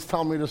come. He's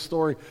telling me the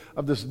story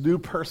of this new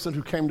person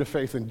who came to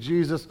faith in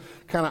Jesus,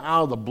 kind of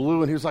out of the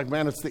blue, and he was like,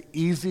 man, it's the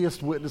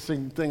easiest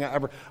witnessing thing I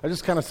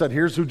just kind of said,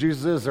 here's who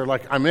Jesus is. They're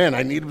like, I'm in.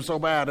 I need him so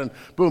bad, and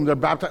boom, they're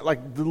baptized.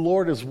 Like, the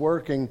Lord is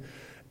working,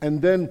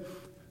 and then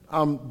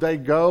they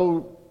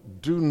go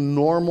do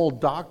normal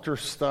doctor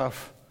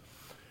stuff,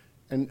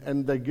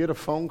 and they get a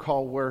phone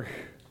call where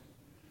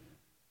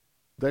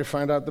they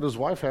find out that his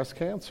wife has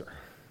cancer.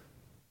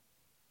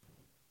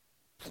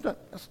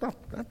 That's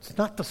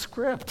not the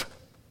script.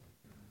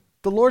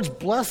 The Lord's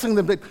blessing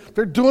them.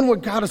 They're doing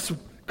what God has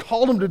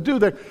called them to do.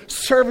 They're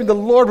serving the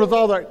Lord with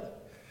all their...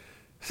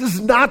 This is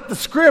not the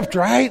script,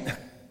 right?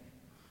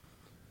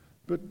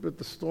 But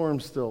the storm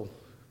still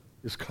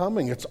is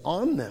coming. It's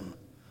on them.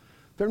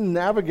 They're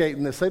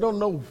navigating this. They don't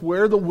know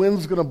where the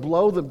wind's going to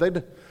blow them. They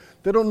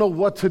don't know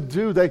what to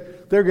do. They're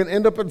going to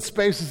end up in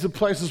spaces and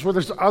places where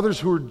there's others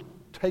who are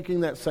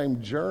taking that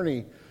same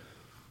journey.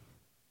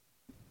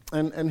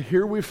 And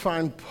here we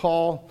find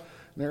Paul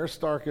and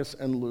Aristarchus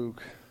and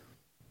Luke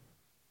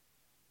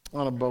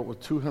on a boat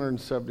with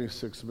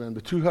 276 men.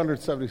 The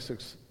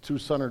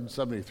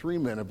 273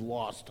 men have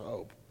lost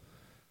hope.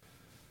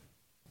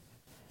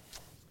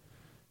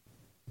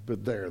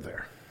 But they're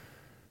there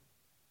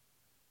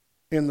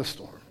in the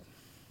storm.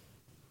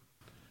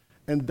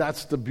 And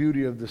that's the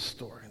beauty of this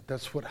story.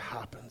 That's what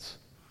happens.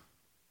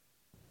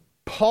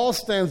 Paul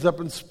stands up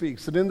and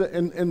speaks, and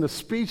in the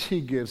speech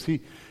he gives, he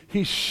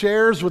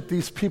shares with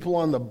these people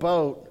on the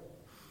boat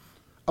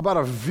about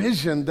a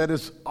vision that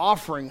is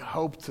offering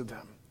hope to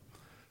them.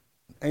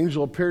 An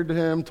angel appeared to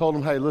him, told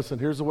him, hey, listen,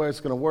 here's the way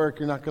it's going to work.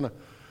 You're not going to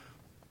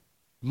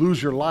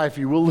lose your life.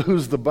 You will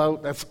lose the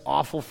boat. That's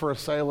awful for a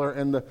sailor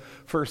in the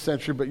first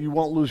century, but you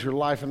won't lose your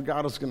life, and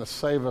God is going to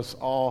save us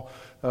all.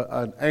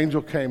 An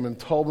angel came and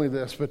told me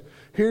this, but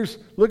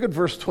look at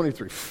verse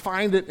 23.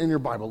 Find it in your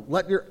Bible.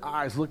 Let your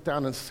eyes look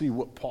down and see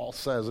what Paul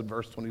says in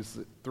verse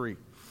 23.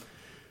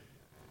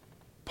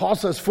 Paul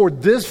says, for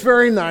this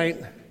very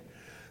night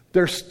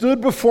there stood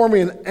before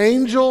me an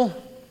angel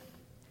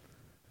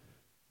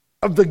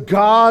of the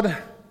God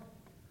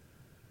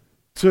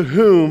to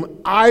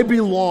whom I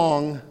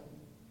belong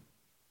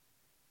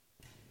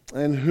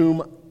and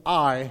whom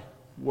I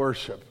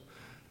worship.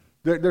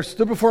 There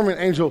stood before me an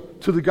angel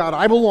to the God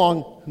I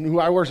belong and who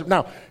I worship.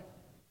 Now,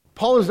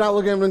 Paul is not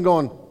looking at him and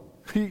going,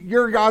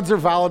 your gods are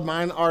valid,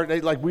 mine are,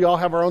 like we all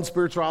have our own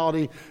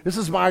spirituality. This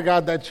is my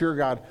God, that's your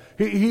God.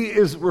 He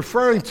is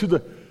referring to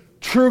the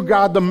true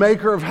God, the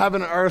maker of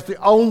heaven and earth, the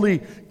only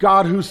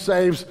God who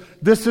saves.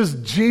 This is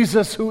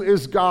Jesus who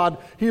is God.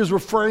 He is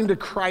referring to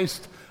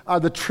Christ,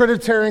 the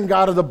Trinitarian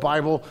God of the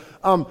Bible.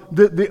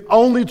 The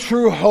only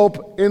true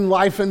hope in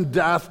life and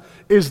death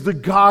is the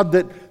God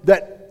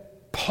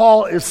that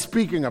Paul is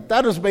speaking of.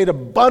 That is made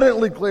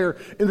abundantly clear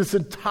in this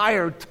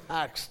entire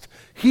text.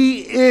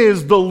 He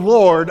is the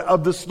Lord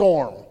of the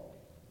storm.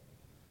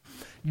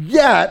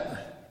 Yet,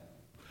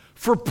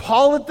 for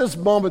Paul at this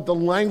moment, the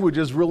language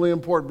is really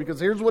important because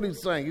here's what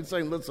he's saying. He's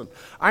saying, listen,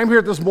 I'm here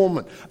at this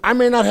moment. I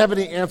may not have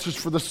any answers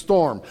for the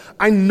storm.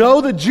 I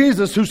know that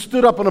Jesus, who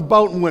stood up on a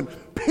boat and went,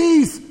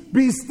 peace,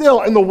 be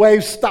still, and the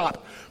waves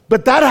stopped.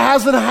 But that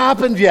hasn't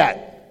happened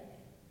yet.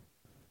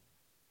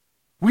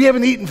 We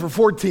haven't eaten for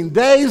 14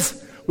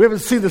 days. We haven't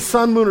seen the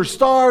sun, moon, or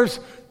stars.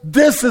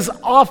 This is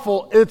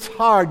awful. It's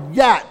hard.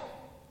 Yet,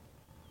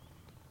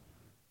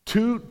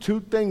 two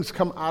things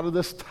come out of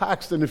this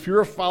text. And if you're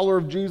a follower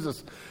of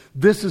Jesus,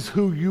 this is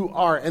who you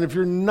are. And if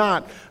you're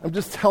not, I'm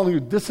just telling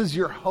you, this is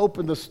your hope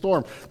in the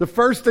storm. The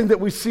first thing that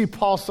we see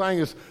Paul saying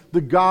is,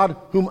 the God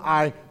whom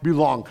I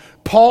belong.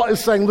 Paul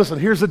is saying, listen,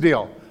 here's the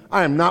deal.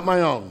 I am not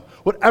my own.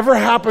 Whatever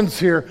happens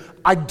here,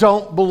 I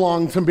don't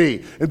belong to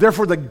me. And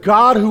therefore, the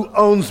God who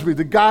owns me,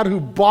 the God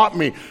who bought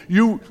me,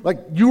 you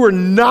are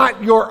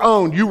not your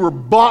own. You were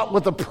bought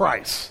with a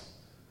price.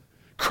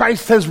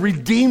 Christ has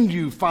redeemed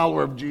you,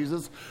 follower of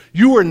Jesus.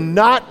 You are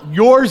not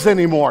yours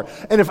anymore.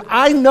 And if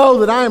I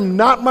know that I am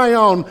not my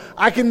own,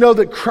 I can know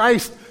that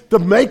Christ, the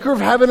maker of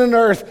heaven and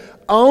earth,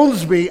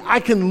 owns me. I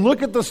can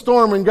look at the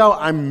storm and go,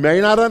 I may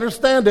not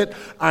understand it.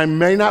 I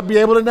may not be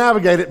able to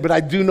navigate it, but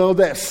I do know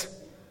this.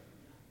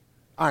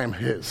 I am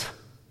his.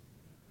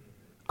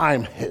 I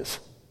am his.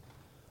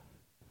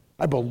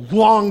 I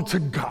belong to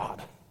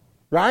God,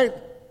 right?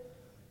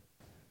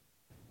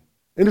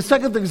 And the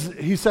second thing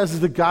he says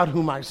is the God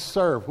whom I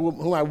serve,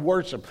 whom I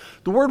worship.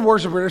 The word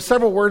worship, there are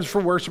several words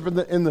for worship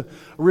in the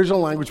original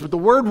language, but the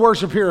word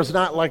worship here is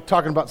not like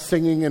talking about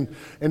singing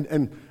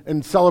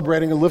and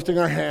celebrating and lifting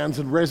our hands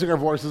and raising our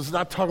voices. It's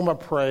not talking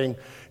about praying.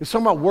 It's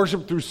talking about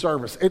worship through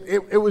service.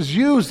 It was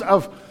used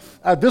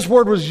this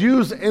word was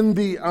used in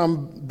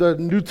the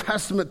New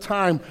Testament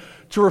time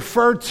to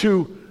refer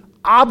to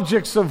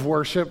objects of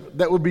worship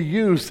that would be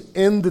used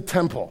in the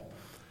temple.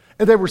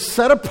 And they were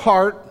set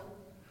apart.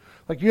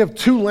 Like you have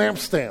two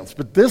lampstands,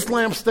 but this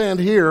lampstand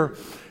here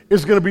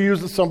is going to be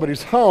used at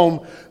somebody's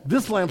home.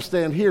 This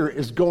lampstand here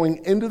is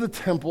going into the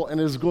temple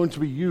and is going to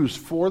be used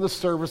for the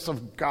service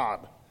of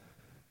God.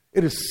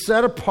 It is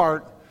set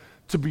apart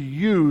to be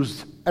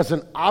used as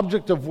an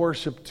object of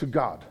worship to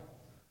God.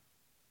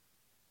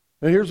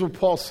 And here's what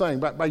Paul's saying.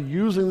 By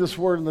using this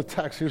word in the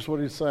text, here's what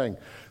he's saying.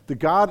 The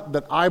God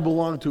that I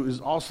belong to is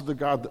also the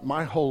God that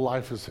my whole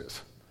life is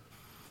his.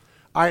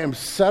 I am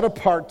set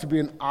apart to be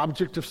an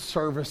object of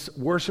service,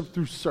 worship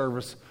through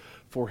service,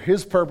 for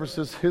his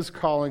purposes, his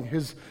calling,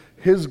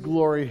 his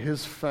glory,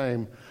 his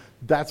fame.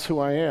 That's who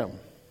I am.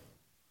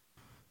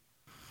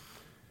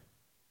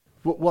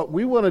 What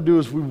we want to do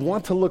is we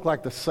want to look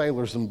like the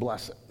sailors and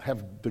bless it,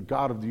 have the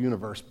God of the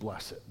universe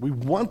bless it. We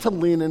want to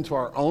lean into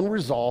our own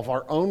resolve,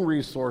 our own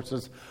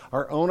resources,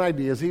 our own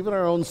ideas, even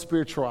our own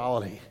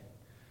spirituality.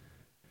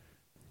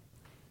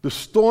 The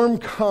storm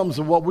comes,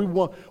 and what we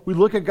want, we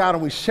look at God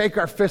and we shake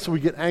our fists and we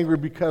get angry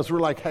because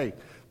we're like, hey,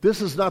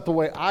 this is not the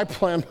way I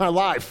planned my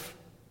life.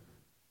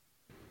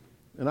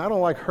 And I don't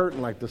like hurting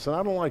like this, and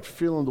I don't like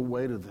feeling the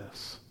weight of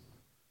this.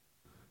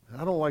 And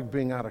I don't like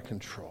being out of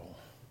control.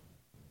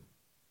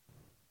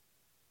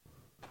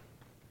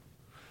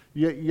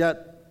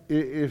 Yet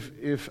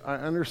if I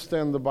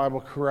understand the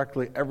Bible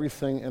correctly,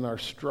 everything in our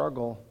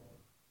struggle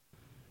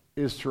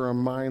is to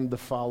remind the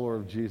follower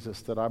of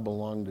Jesus that I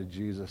belong to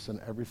Jesus and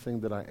everything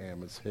that I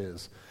am is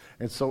his.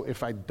 And so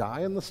if I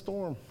die in the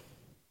storm,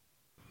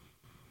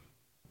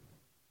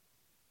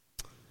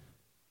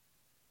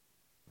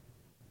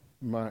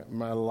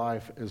 my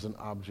life is an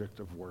object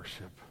of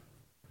worship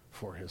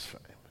for his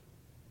fame.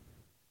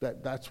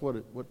 That's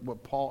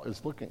what Paul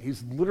is looking at.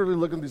 He's literally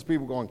looking at these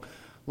people going,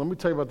 let me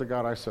tell you about the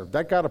God I serve.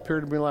 That God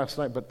appeared to me last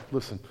night, but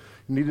listen,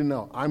 you need to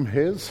know, I'm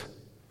his.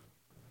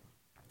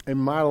 And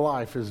my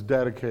life is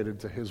dedicated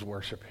to his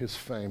worship, his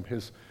fame,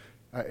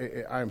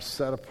 I am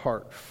set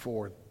apart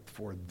for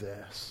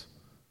this.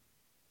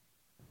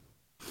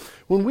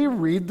 When we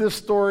read this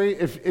story,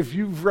 if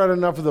you've read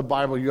enough of the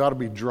Bible, you ought to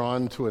be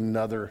drawn to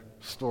another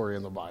story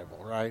in the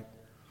Bible, right?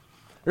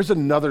 There's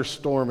another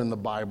storm in the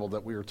Bible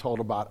that we are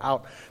told about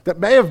out that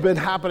may have been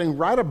happening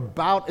right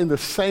about in the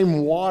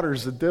same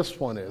waters that this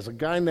one is. A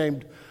guy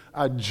named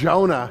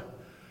Jonah,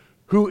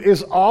 who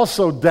is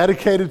also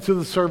dedicated to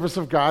the service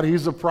of God.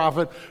 He's a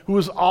prophet who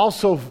is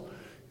also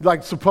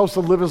like supposed to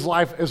live his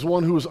life as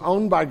one who is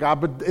owned by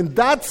God. But in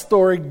that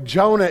story,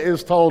 Jonah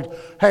is told,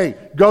 hey,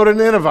 go to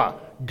Nineveh,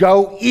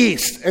 go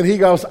east. And he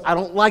goes, I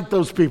don't like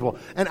those people.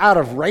 And out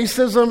of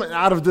racism and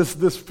out of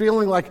this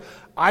feeling like,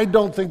 I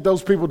don't think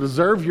those people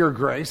deserve your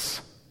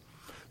grace,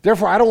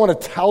 therefore I don't want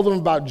to tell them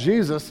about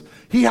Jesus,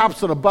 he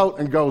hops in a boat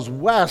and goes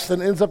west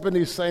and ends up in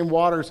these same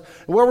waters.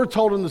 And what we're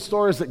told in the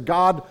story is that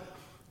God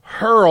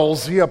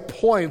he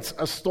appoints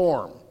a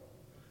storm.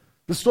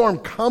 The storm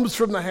comes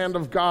from the hand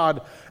of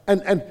God.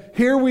 And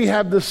here we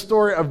have this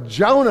story of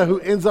Jonah who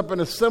ends up in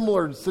a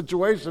similar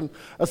situation,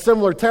 a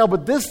similar tale.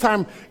 But this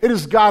time it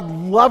is God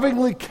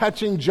lovingly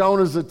catching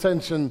Jonah's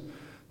attention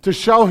to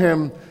show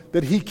him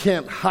that he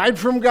can't hide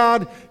from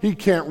God, he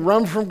can't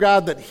run from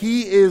God, that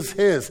he is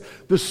his.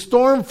 The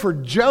storm for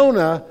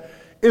Jonah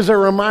is a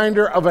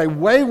reminder of a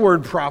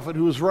wayward prophet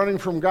who is running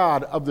from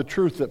God of the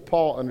truth that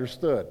Paul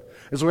understood.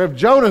 And so we have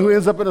Jonah who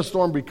ends up in a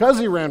storm because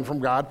he ran from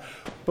God,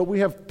 but we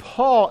have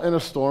Paul in a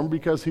storm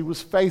because he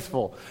was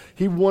faithful.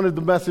 He wanted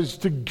the message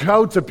to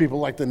go to people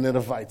like the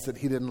Ninevites that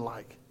he didn't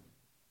like,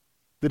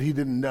 that he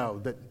didn't know,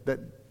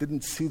 that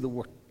didn't see the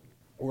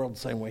world the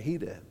same way he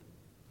did.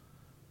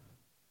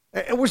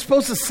 And we're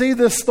supposed to see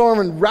this storm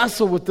and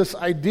wrestle with this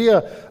idea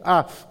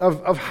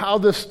of how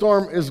this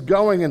storm is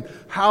going and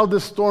how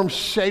this storm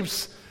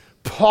shapes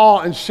Paul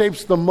and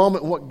shapes the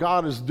moment and what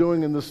God is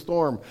doing in the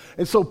storm.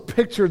 And so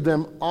picture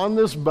them on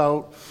this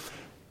boat,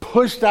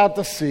 pushed out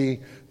to sea,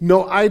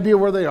 no idea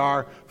where they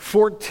are,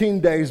 14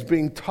 days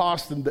being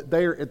tossed, and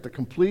they are at the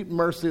complete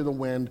mercy of the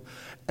wind,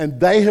 and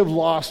they have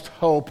lost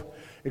hope,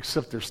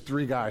 except there's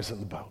 3 guys in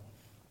the boat.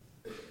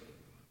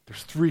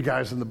 There's 3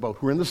 guys in the boat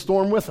who are in the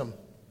storm with them.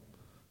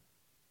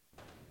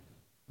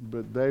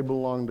 But they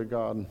belong to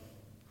God,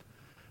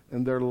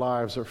 and their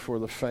lives are for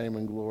the fame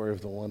and glory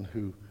of the one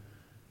who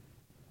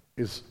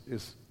is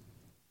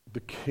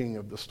the king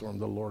of the storm,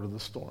 the Lord of the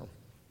storm.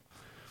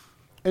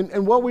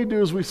 And what we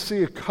do is we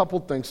see a couple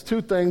things,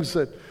 2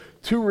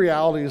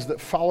 realities that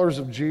followers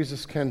of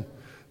Jesus can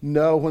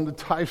know when the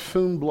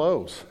typhoon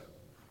blows,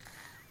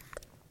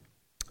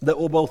 that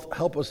will both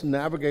help us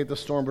navigate the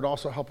storm, but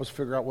also help us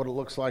figure out what it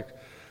looks like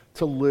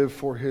to live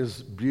for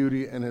his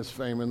beauty and his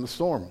fame in the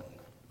storm.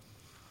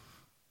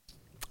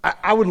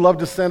 I would love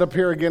to stand up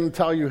here again and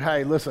tell you,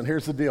 hey, listen,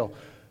 here's the deal.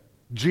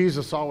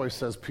 Jesus always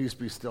says, peace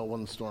be still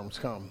when the storms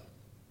come.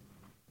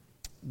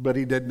 But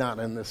he did not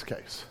in this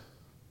case.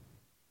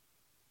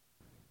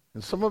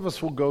 And some of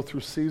us will go through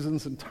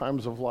seasons and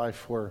times of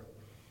life where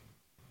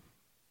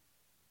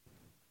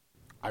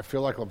I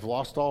feel like I've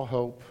lost all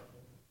hope.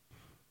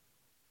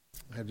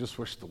 I just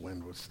wish the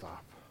wind would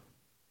stop.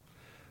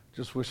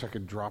 Just wish I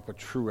could drop a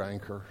true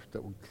anchor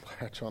that would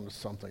latch onto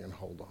something and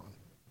hold on.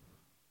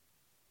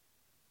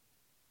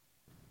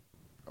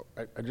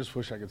 I just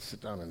wish I could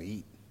sit down and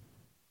eat.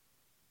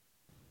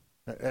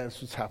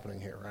 That's what's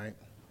happening here, right?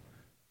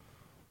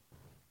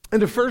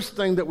 And the first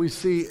thing that we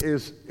see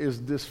is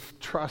this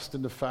trust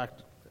in the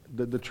fact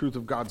that the truth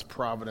of God's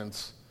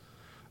providence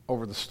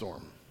over the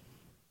storm.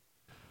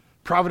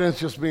 Providence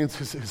just means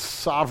his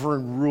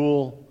sovereign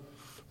rule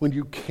when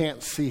you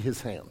can't see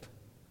his hand.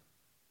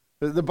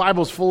 The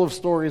Bible's full of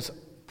stories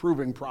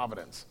proving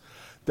providence.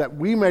 That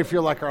we may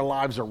feel like our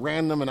lives are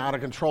random and out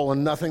of control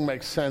and nothing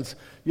makes sense,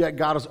 yet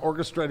God is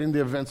orchestrating the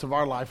events of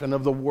our life and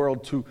of the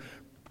world to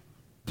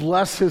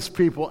bless his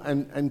people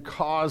and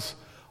cause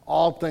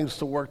all things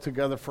to work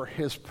together for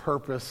his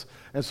purpose.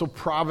 And so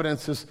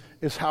providence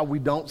is how we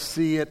don't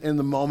see it in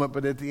the moment,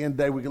 but at the end of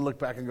the day, we can look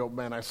back and go,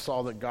 man, I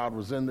saw that God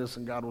was in this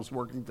and God was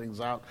working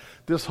things out.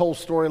 This whole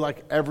story,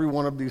 like every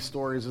one of these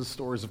stories, is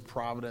stories of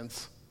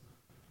providence.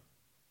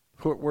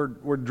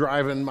 We're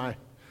driving, my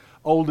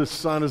oldest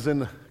son is in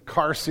the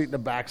car seat in the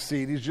back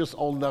seat. He's just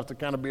old enough to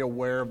kind of be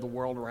aware of the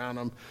world around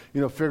him,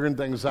 figuring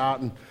things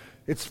out. And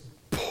it's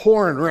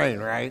pouring rain,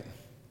 right?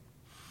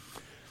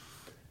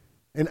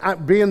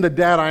 And being the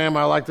dad I am,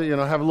 I like to,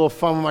 have a little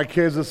fun with my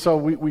kids. And so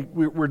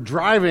we're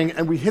driving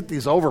and we hit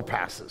these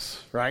overpasses,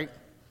 right?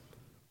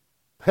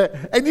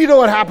 And you know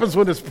what happens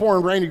when it's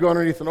pouring rain? You go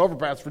underneath an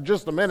overpass for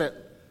just a minute.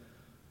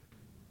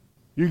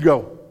 You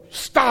go,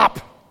 stop.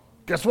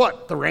 Guess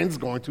what? The rain's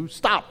going to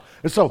stop.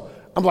 And so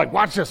I'm like,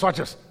 watch this.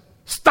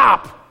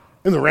 Stop.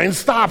 And the rain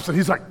stops. And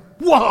he's like,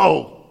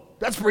 whoa,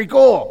 that's pretty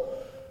cool.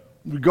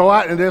 We go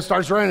out and then it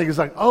starts raining. He's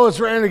like, oh, it's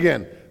raining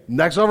again.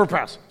 Next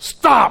overpass.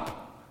 Stop.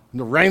 And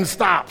the rain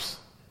stops.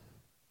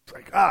 It's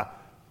like,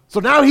 So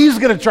now he's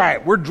going to try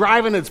it. We're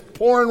driving. It's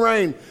pouring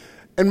rain.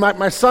 And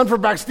my son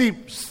from back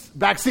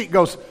seat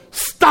goes,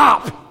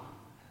 stop.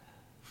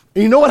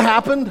 And you know what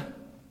happened?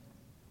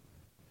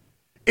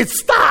 It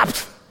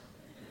stopped.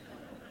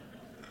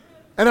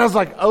 And I was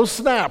like, oh,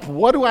 snap.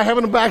 What do I have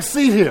in the back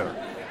seat here?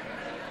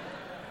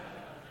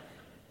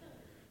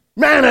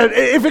 Man,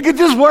 if it could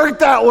just work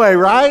that way,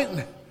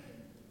 right?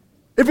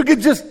 If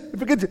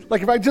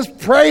I just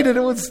prayed and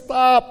it would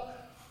stop.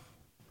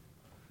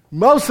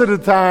 Most of the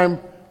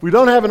time, we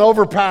don't have an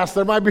overpass.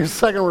 There might be a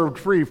second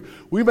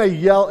reprieve. We may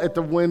yell at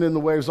the wind and the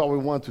waves all we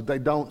want to. They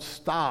don't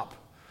stop.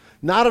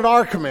 Not at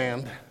our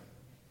command.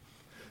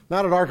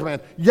 Not at our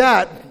command.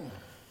 Yet,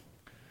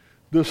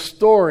 The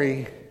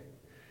story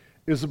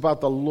is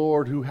about the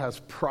Lord who has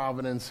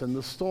providence in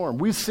the storm.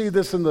 We see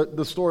this in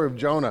the story of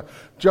Jonah.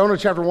 Jonah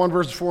chapter 1,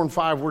 verses 4 and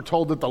 5, we're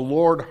told that the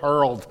Lord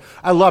hurled.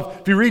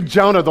 If you read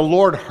Jonah, the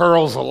Lord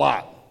hurls a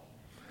lot.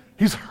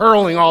 He's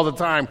hurling all the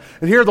time.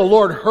 And here the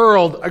Lord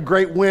hurled a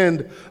great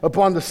wind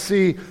upon the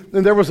sea,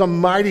 and there was a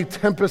mighty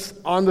tempest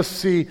on the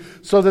sea,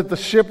 so that the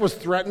ship was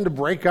threatened to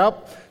break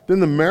up. Then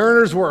the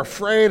mariners were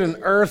afraid, and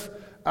earth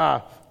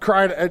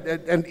cried,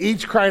 and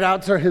each cried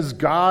out to his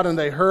God, and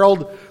they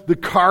hurled the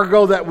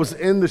cargo that was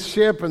in the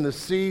ship and the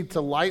sea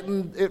to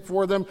lighten it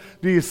for them.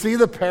 Do you see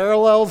the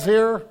parallels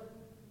here?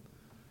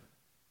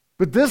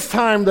 But this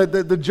time,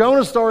 the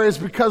Jonah story is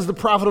because the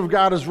prophet of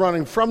God is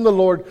running from the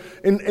Lord.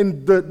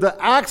 And the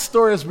Acts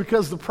story is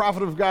because the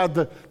prophet of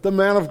God, the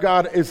man of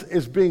God,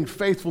 is being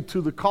faithful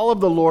to the call of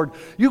the Lord.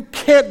 You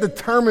can't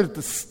determine if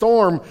the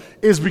storm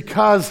is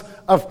because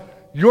of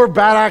your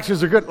bad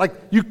actions or good. Like,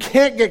 you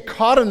can't get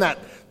caught in that.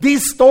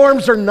 These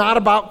storms are not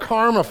about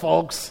karma,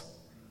 folks.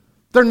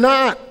 They're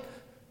not.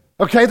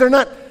 Okay? They're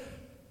not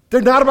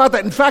about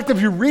that. In fact,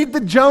 if you read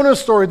the Jonah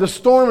story, the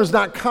storm is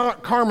not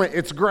karma,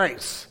 it's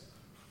grace.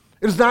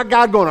 It's not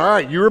God going, all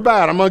right, you were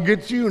bad, I'm going to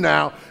get you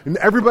now. And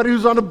everybody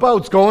who's on the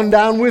boat's going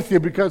down with you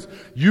because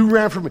you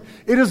ran from me.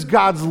 It is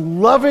God's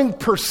loving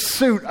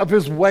pursuit of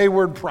his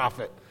wayward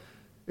prophet.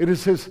 It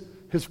is his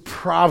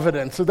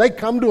providence. So they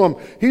come to him.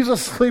 He's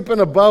asleep in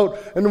a boat.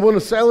 And when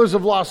the sailors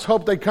have lost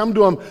hope, they come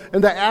to him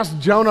and they ask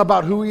Jonah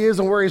about who he is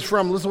and where he's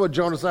from. Listen to what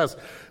Jonah says.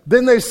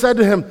 Then they said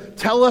to him,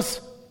 tell us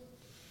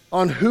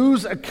on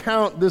whose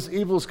account this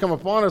evil has come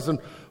upon us, and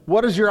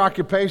what is your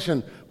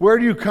occupation? Where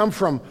do you come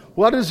from?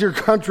 What is your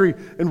country?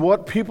 And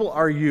what people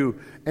are you?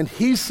 And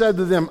he said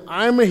to them,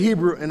 I'm a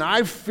Hebrew, and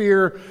I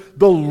fear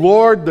the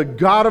Lord, the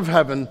God of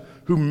heaven,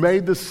 who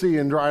made the sea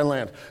and dry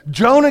land.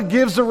 Jonah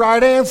gives the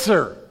right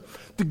answer.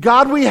 The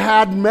God we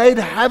had made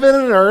heaven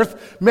and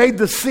earth, made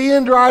the sea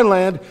and dry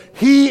land.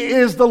 He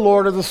is the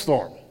Lord of the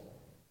storm.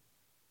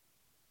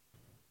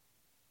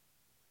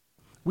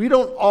 We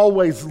don't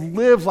always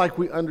live like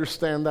we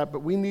understand that, but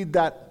we need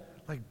that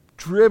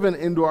driven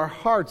into our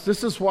hearts.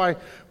 This is why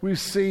we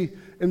see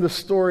in the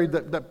story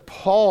that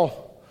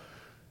Paul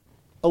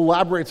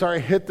elaborates, I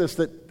already hit this,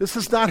 that this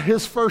is not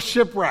his first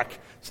shipwreck.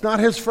 It's not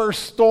his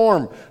first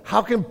storm.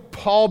 How can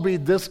Paul be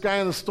this guy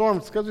in the storm?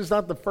 It's because it's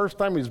not the first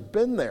time he's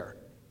been there.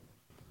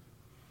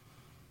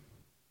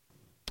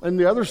 And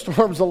the other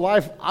storms of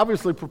life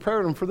obviously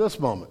prepared him for this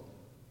moment.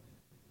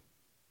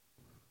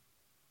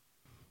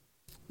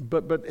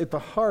 But at the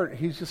heart,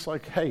 he's just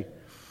like, hey,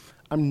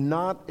 I'm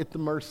not at the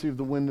mercy of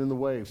the wind and the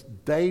waves.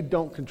 They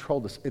don't control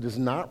this. It is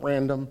not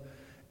random.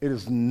 It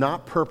is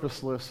not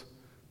purposeless.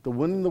 The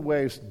wind and the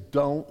waves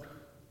don't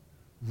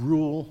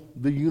rule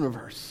the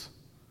universe.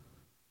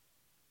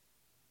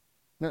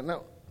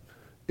 Now,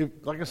 if,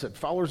 like I said,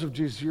 followers of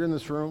Jesus, you're in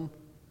this room,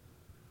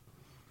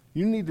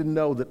 you need to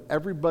know that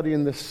everybody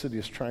in this city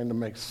is trying to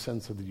make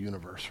sense of the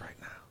universe right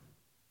now.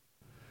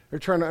 They're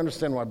trying to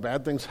understand why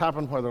bad things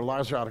happen, why their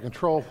lives are out of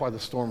control, why the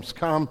storms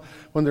come.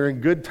 When they're in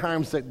good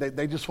times,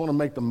 they just want to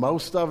make the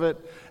most of it,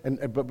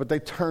 but they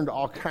turn to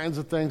all kinds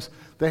of things.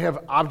 They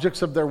have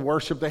objects of their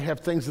worship. They have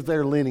things that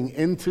they're leaning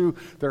into,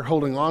 they're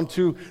holding on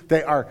to.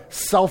 They are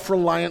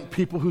self-reliant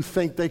people who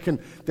think they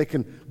can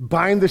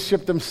bind the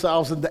ship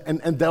themselves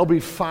and they'll be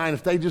fine.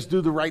 If they just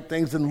do the right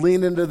things and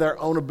lean into their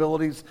own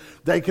abilities,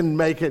 they can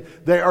make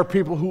it. They are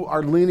people who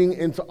are leaning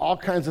into all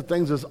kinds of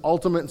things as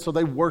ultimate, and so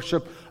they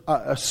worship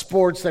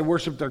sports, they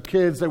worship their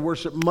kids, they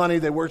worship money,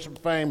 they worship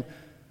fame.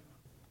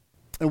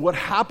 And what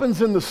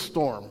happens in the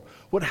storm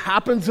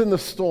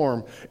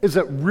is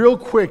that real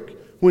quick,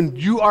 when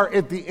you are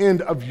at the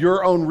end of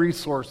your own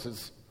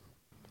resources,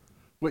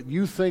 what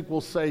you think will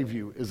save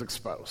you is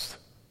exposed.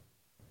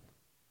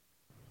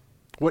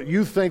 What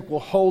you think will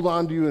hold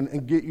on to you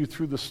and get you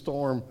through the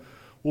storm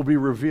will be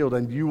revealed,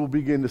 and you will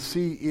begin to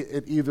see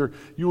it. Either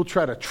you will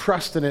try to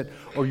trust in it,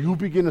 or you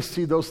begin to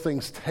see those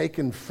things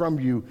taken from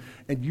you,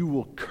 and you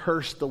will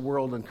curse the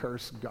world and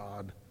curse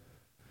God.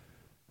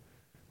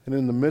 And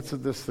in the midst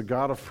of this, the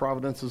God of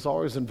providence is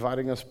always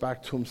inviting us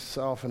back to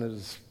himself, and it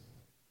is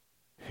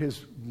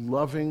his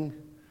loving,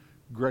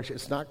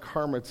 gracious, it's not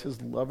karma, it's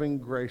his loving,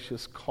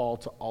 gracious call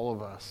to all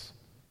of us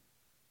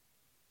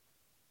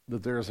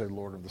that there is a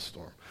Lord of the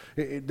storm.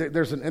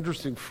 There's an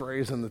interesting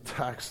phrase in the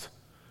text.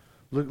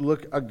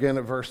 Look again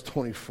at verse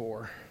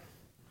 24.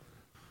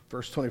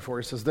 Verse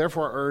 24, he says,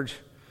 therefore I urge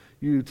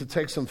you to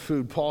take some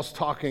food. Paul's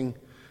talking,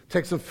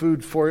 take some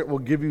food, for it will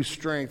give you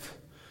strength.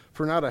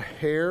 For not a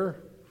hair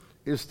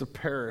is to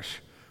perish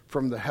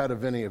from the head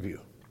of any of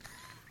you.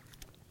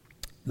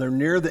 They're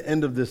near the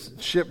end of this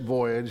ship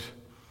voyage.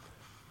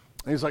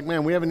 And he's like,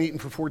 man, we haven't eaten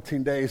for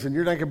 14 days, and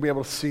you're not going to be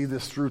able to see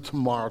this through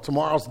tomorrow.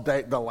 Tomorrow's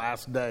the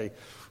last day.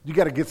 You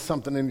got to get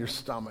something in your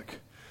stomach.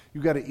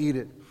 You got to eat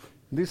it.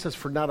 And he says,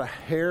 for not a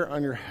hair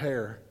on your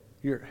hair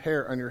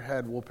on your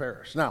head will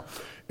perish. Now,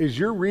 as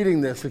you're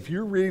reading this, if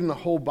you're reading the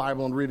whole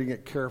Bible and reading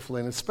it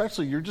carefully, and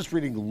especially you're just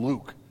reading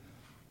Luke.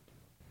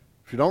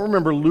 If you don't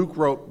remember, Luke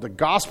wrote the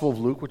Gospel of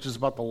Luke, which is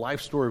about the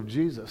life story of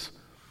Jesus.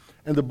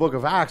 in the book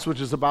of Acts, which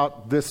is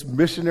about this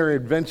missionary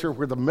adventure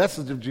where the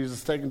message of Jesus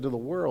is taken to the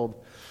world,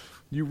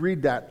 you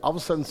read that, all of a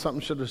sudden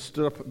something should have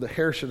stood up, the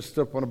hair should have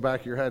stood up on the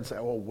back of your head and say,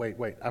 oh, wait,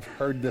 I've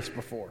heard this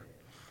before.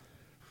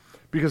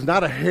 Because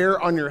not a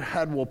hair on your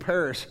head will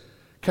perish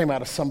came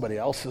out of somebody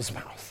else's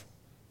mouth.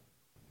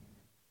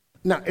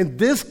 Now, in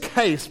this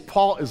case,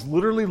 Paul is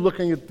literally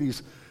looking at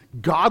these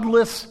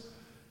godless,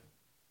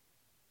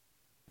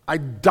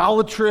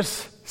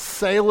 idolatrous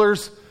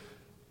sailors,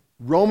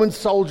 Roman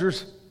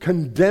soldiers,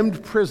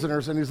 condemned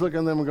prisoners, and he's looking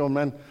at them and going,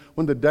 man,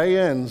 when the day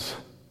ends,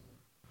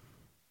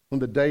 we're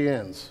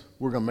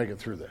going to make it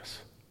through this.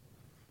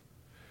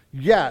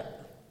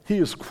 Yet, he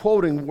is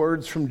quoting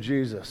words from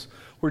Jesus,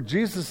 where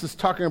Jesus is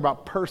talking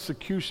about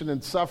persecution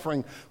and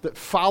suffering that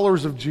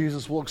followers of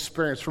Jesus will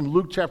experience. From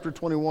Luke chapter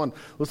 21,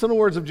 listen to the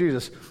words of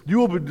Jesus. You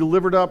will be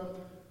delivered up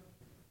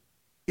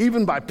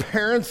even by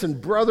parents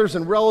and brothers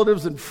and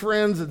relatives and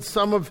friends, and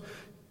some of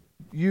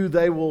you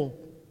they will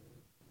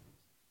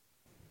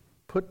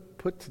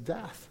put to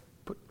death.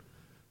 Put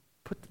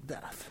to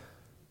death.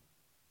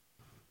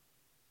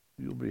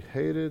 You'll be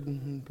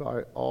hated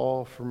by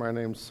all for my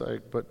name's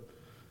sake, but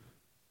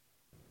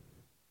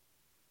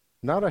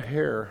not a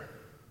hair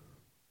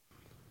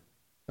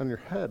on your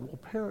head will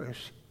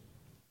perish.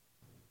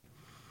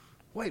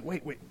 Wait.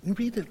 You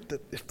mean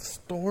that if the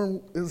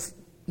storm is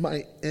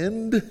my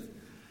end?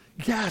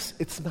 Yes,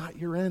 it's not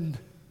your end.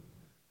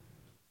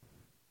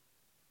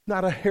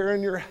 Not a hair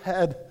in your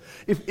head.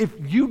 If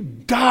you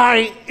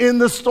die in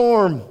the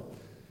storm,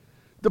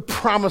 the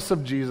promise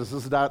of Jesus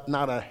is that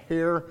not a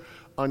hair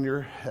on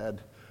your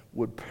head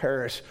would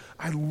perish.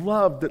 I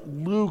love that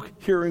Luke,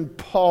 hearing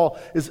Paul,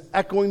 is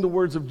echoing the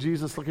words of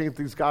Jesus, looking at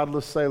these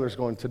godless sailors,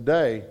 going,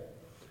 today,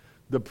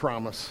 the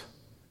promise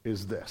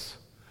is this.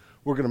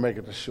 We're going to make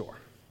it to shore.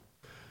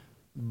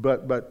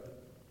 But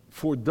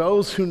for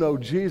those who know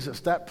Jesus,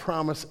 that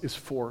promise is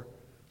for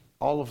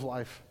all of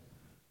life,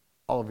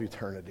 all of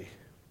eternity.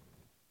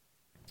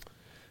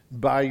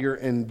 By your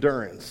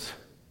endurance,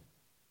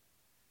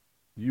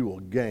 you will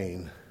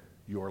gain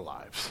your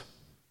lives.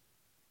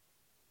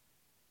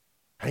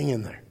 Hang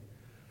in there.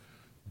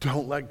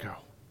 Don't let go.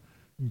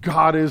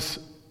 God is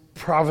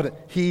provident.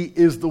 He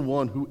is the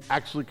one who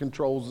actually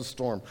controls the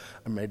storm.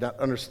 I may not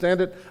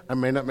understand it. I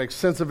may not make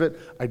sense of it.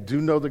 I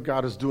do know that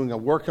God is doing a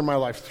work in my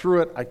life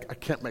through it. I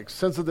can't make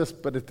sense of this,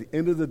 but at the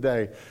end of the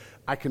day,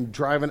 I can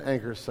drive an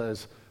anchor that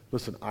says,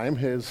 listen, I am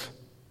His.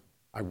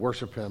 I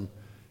worship Him.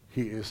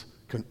 He is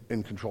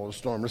in control of the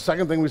storm. The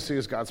second thing we see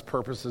is God's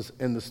purposes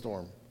in the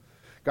storm.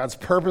 God's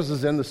purpose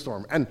is in the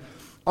storm. And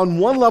on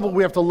one level,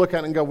 we have to look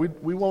at it and go,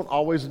 we won't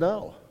always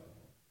know.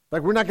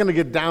 Like, we're not going to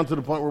get down to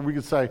the point where we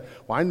could say,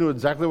 well, I knew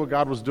exactly what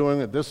God was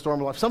doing at this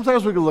storm of life.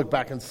 Sometimes we can look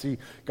back and see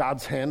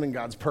God's hand and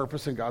God's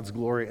purpose and God's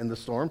glory in the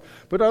storm.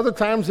 But other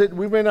times,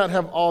 we may not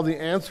have all the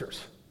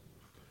answers.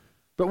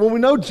 But when we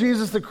know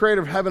Jesus, the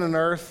creator of heaven and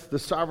earth, the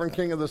sovereign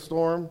king of the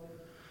storm,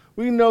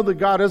 we know that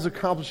God is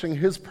accomplishing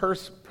His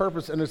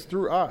purpose, and it's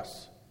through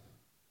us.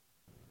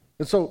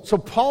 And so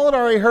Paul had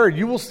already heard,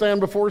 you will stand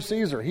before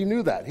Caesar. He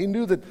knew that. He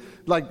knew that,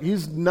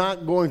 he's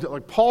not going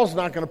to, Paul's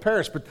not going to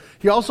perish. But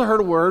he also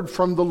heard a word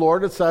from the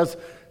Lord that says,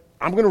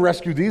 I'm going to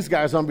rescue these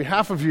guys on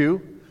behalf of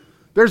you.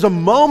 There's a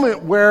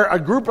moment where a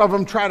group of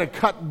them try to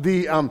cut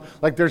the,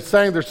 they're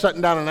saying they're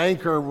setting down an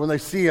anchor when they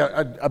see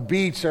a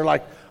beach. They're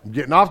like, I'm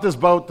getting off this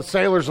boat. The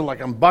sailors are like,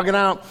 I'm bugging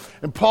out.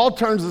 And Paul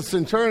turns to the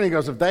centurion and he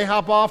goes, if they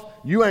hop off,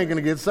 you ain't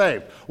going to get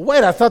saved.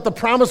 Wait, I thought the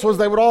promise was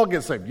they would all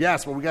get saved.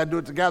 Yes, but we got to do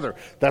it together.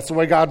 That's the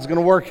way God's going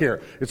to work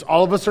here. It's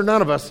all of us or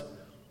none of us.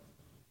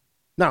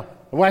 Now,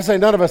 when I say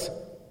none of us,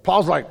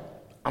 Paul's like,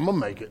 I'm going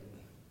to make it.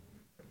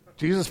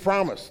 Jesus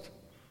promised.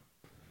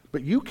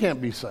 But you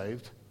can't be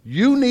saved.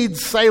 You need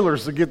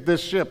sailors to get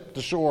this ship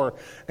to shore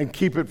and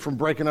keep it from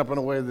breaking up in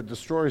a way that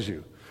destroys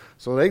you.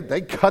 So they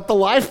cut the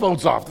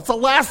lifeboats off. That's the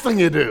last thing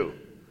you do.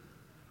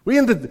 We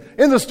end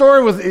the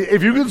story with,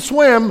 if you can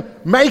swim,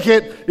 make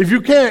it. If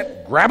you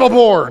can't, grab a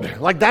board.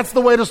 That's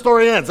the way the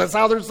story ends. That's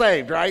how they're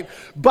saved, right?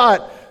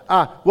 But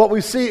what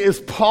we see is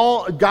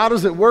God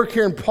is at work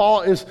here, and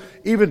Paul is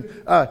even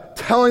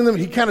telling them,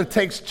 he kind of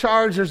takes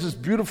charge. There's this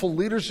beautiful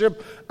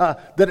leadership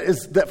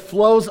that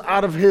flows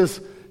out of his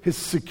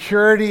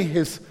security,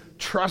 his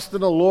trust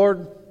in the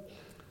Lord.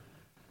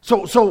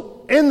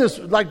 So in this,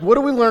 what do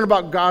we learn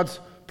about God's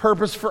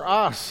purpose for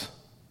us?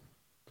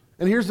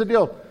 And here's the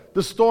deal.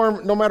 The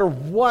storm, no matter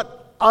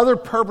what other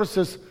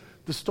purposes,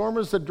 the storm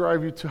is to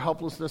drive you to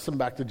helplessness and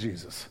back to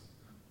Jesus.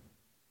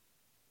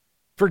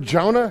 For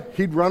Jonah,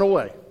 he'd run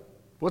away.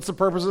 What's the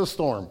purpose of the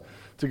storm?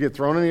 To get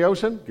thrown in the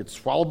ocean, get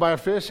swallowed by a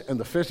fish, and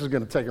the fish is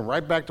going to take him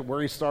right back to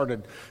where he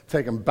started,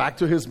 take him back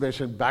to his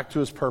mission, back to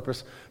his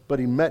purpose. But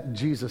he met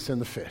Jesus in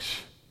the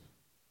fish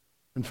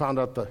and found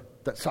out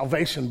that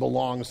salvation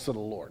belongs to the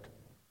Lord.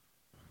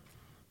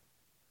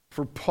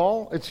 For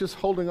Paul, it's just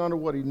holding on to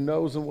what he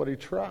knows and what he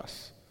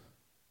trusts.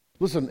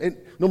 Listen,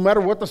 no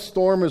matter what the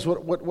storm is,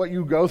 what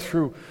you go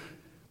through,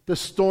 the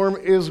storm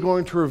is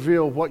going to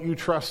reveal what you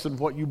trust and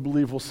what you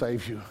believe will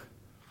save you.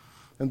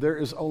 And there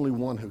is only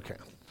one who can.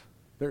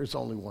 There is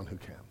only one who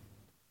can.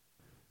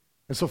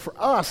 And so for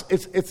us,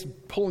 it's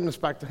pulling us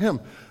back to him.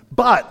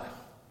 But,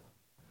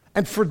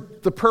 and for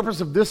the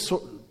purpose of this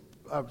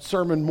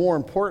sermon, more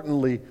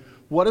importantly,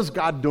 what is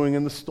God doing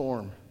in the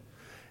storm?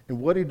 And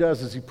what he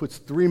does is he puts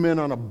 3 men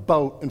on a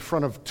boat in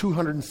front of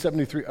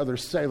 273 other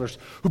sailors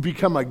who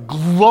become a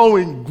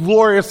glowing,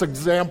 glorious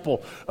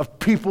example of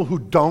people who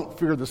don't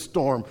fear the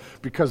storm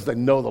because they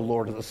know the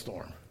Lord of the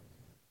storm.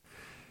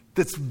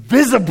 That's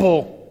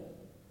visible,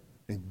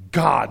 and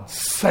God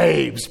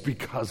saves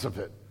because of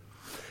it.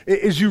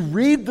 As you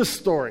read the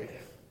story,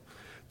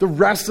 the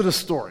rest of the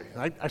story,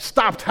 I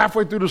stopped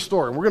halfway through the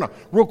story. We're going to,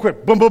 real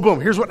quick, boom, boom,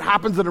 boom. Here's what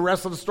happens in the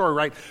rest of the story,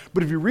 right?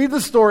 But if you read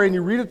the story and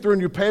you read it through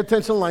and you pay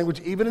attention to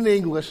language, even in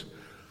English,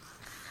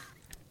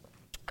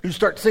 you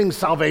start seeing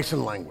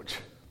salvation language.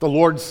 The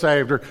Lord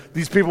saved, or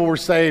these people were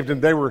saved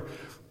and they were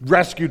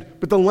rescued.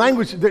 But the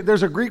language,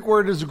 there's a Greek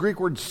word,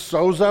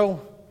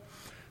 sozo,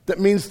 that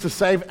means to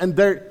save. And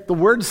the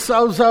word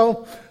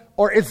sozo,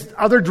 or its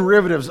other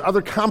derivatives,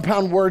 other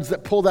compound words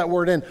that pull that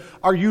word in,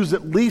 are used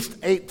at least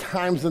 8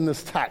 times in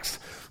this text.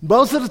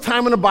 Most of the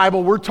time in the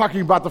Bible, we're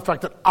talking about the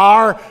fact that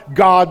our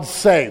God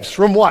saves.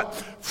 From what?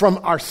 From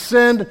our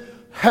sin,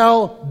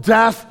 hell,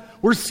 death.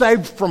 We're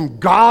saved from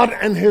God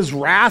and his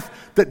wrath,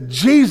 that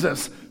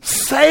Jesus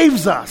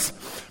saves us.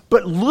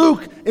 But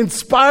Luke,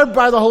 inspired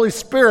by the Holy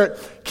Spirit,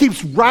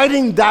 keeps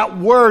writing that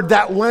word,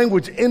 that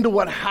language, into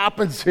what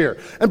happens here.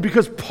 And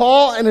because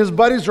Paul and his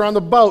buddies are on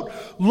the boat,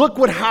 look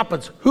what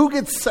happens. Who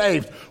gets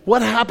saved?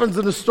 What happens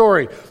in the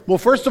story? Well,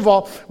 first of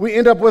all, we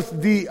end up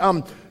with the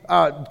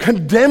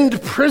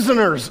condemned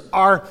prisoners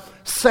are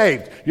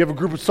saved. You have a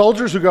group of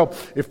soldiers who go,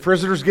 if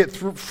prisoners get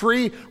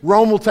free,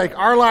 Rome will take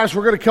our lives.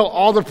 We're going to kill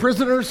all the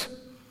prisoners.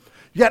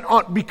 Yet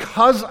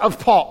because of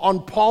Paul,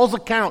 on Paul's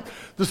account,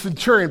 the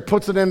centurion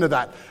puts an end to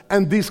that.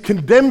 And these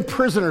condemned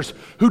prisoners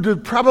who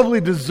probably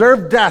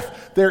deserve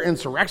death, they're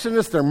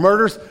insurrectionists, they're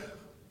murderers,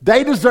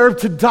 they deserve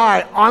to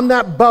die on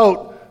that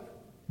boat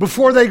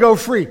before they go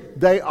free.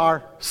 They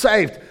are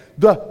saved.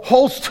 The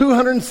whole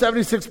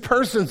 276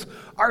 persons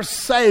are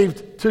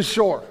saved to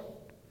shore.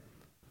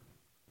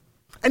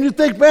 And you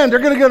think, man, they're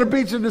going to go to the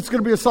beach and it's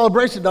going to be a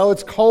celebration. No,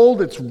 it's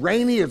cold, it's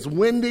rainy, it's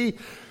windy.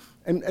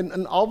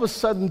 And all of a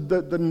sudden,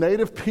 the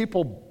native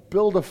people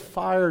build a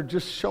fire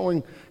just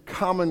showing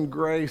common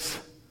grace.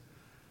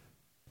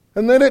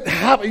 And then it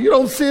happens. You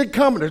don't see it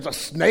coming. There's a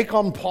snake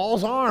on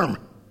Paul's arm.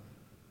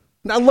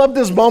 Now, I love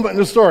this moment in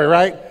the story,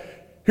 right?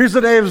 Here's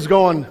the natives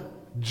going,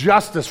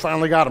 justice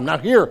finally got him. Now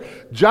here,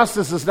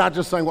 justice is not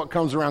just saying what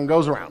comes around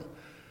goes around.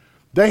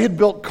 They had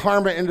built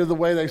karma into the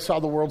way they saw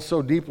the world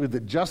so deeply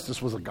that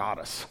justice was a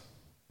goddess.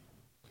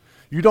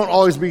 You don't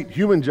always meet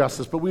human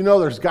justice, but we know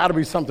there's got to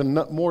be something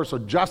more, so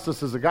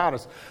justice is a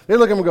goddess. They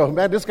look at him and go,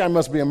 man, this guy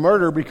must be a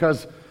murderer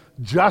because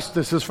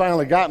justice has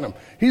finally gotten him.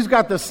 He's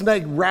got the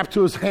snake wrapped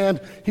to his hand.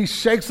 He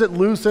shakes it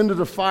loose into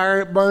the fire.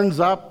 It burns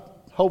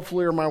up,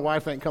 hopefully, or my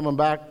wife ain't coming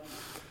back.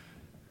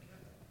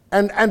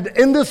 And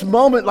in this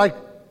moment, like,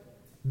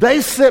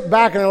 they sit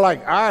back and they're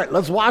like, all right,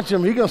 let's watch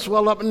him. He's going to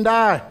swell up and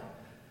die.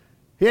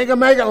 He ain't going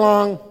to make it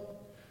long.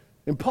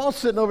 And Paul's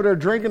sitting over there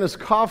drinking his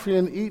coffee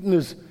and eating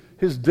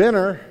his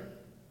dinner.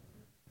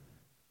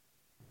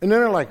 And then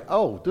they're like,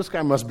 oh, this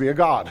guy must be a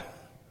god.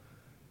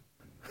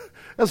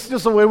 That's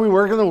just the way we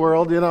work in the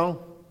world, you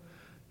know.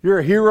 You're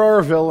a hero or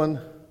a villain.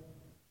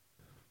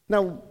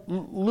 Now,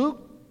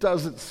 Luke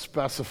doesn't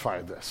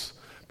specify this.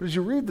 But as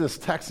you read this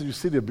text and you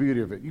see the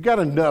beauty of it, you got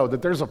to know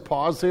that there's a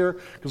pause here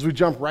because we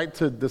jump right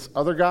to this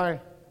other guy.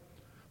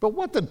 But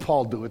what did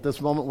Paul do at this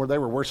moment where they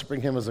were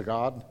worshiping him as a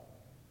god?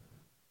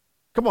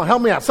 Come on,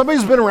 help me out.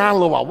 Somebody's been around a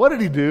little while. What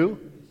did he do?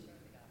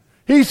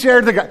 He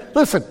shared the God.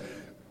 Listen,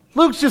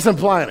 Luke's just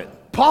implying it.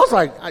 Paul's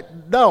like,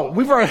 no,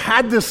 we've already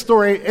had this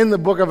story in the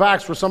book of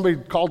Acts where somebody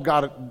called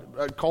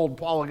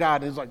Paul a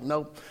god, and he's like,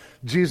 nope,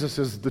 Jesus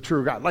is the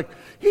true God. Like,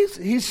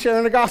 he's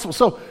sharing the gospel.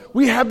 So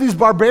we have these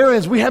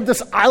barbarians. We have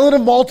this island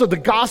of Malta. The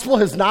gospel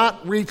has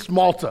not reached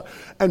Malta.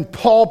 And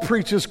Paul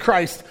preaches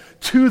Christ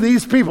to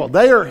these people.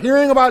 They are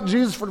hearing about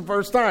Jesus for the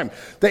first time.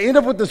 They end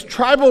up with this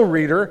tribal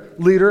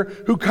leader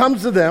who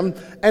comes to them,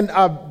 and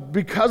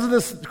because of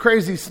this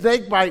crazy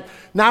snake bite,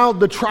 now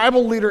the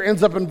tribal leader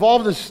ends up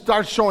involved and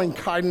starts showing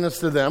kindness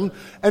to them.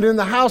 And in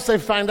the house, they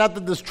find out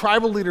that this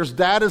tribal leader's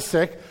dad is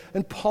sick,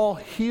 and Paul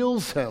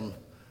heals him.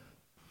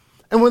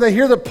 And when they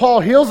hear that Paul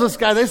heals this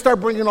guy, they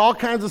start bringing all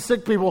kinds of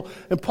sick people,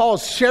 and Paul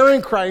is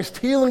sharing Christ,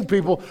 healing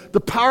people.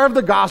 The power of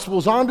the gospel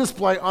is on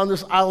display on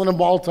this island of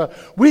Malta.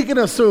 We can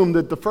assume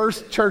that the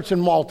first church in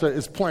Malta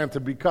is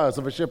planted because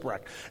of a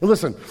shipwreck. And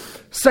listen,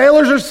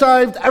 sailors are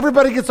saved,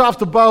 everybody gets off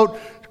the boat,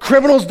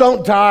 criminals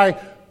don't die,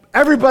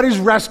 everybody's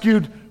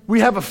rescued.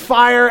 We have a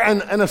fire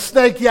and a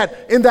snake,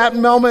 yet in that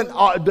moment,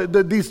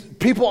 these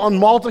people on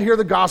Malta hear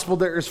the gospel.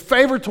 There is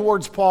favor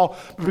towards Paul,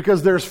 but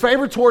because there's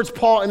favor towards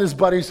Paul and his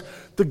buddies,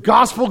 the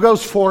gospel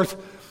goes forth,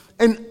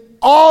 and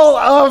all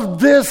of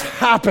this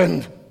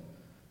happened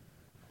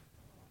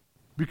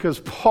because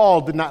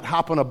Paul did not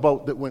hop on a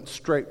boat that went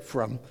straight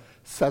from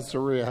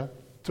Caesarea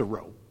to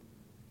Rome.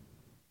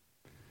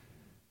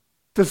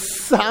 The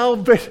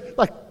salvation,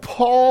 like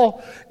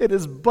Paul and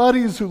his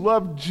buddies who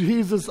love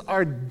Jesus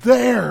are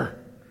there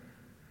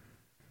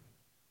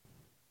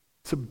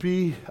to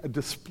be a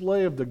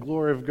display of the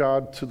glory of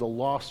God to the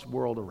lost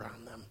world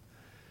around them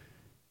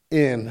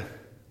in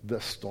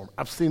this storm.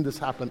 I've seen this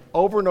happen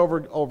over and over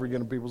and over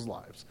again in people's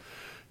lives.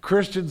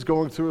 Christians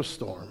going through a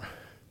storm.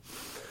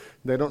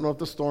 They don't know if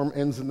the storm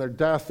ends in their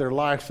death, their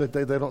life.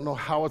 They don't know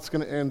how it's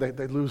going to end.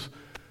 They lose,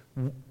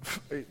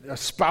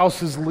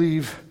 spouses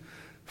leave,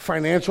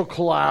 financial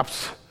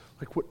collapse,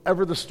 like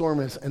whatever the storm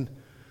is. And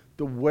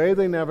the way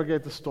they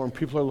navigate the storm,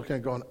 people are looking at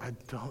it going, I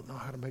don't know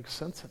how to make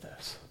sense of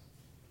this.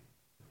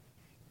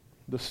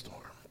 The storm.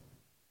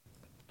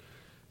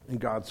 And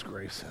God's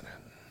grace in it.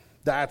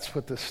 That's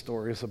what this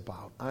story is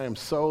about. I am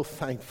so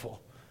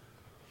thankful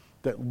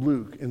that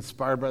Luke,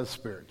 inspired by the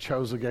Spirit,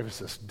 chose to give us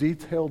this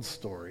detailed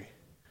story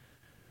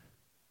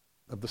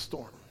of the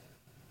storm.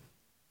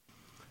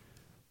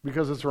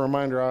 Because it's a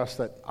reminder to us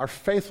that our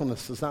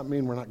faithfulness does not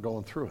mean we're not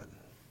going through it.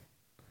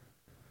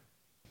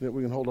 That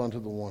we can hold on to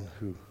the one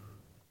who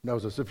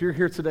knows us. If you're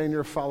here today and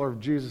you're a follower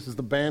of Jesus, as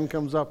the band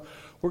comes up,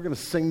 we're going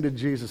to sing to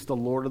Jesus, the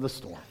Lord of the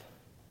storm.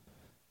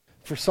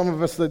 For some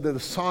of us, the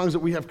songs that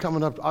we have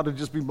coming up ought to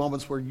just be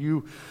moments where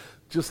you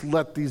just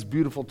let these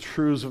beautiful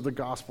truths of the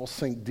gospel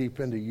sink deep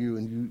into you,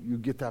 and you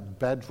get that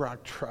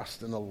bedrock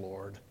trust in the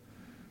Lord.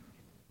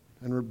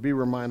 And be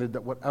reminded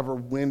that whatever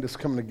wind is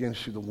coming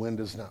against you, the wind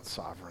is not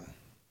sovereign.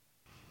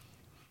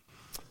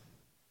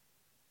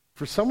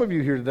 For some of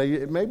you here today,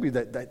 it may be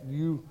that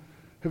you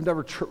have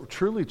never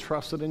truly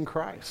trusted in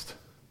Christ.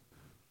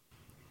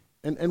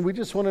 And we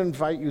just want to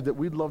invite you that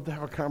we'd love to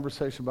have a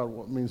conversation about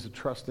what it means to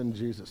trust in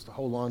Jesus, to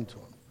hold on to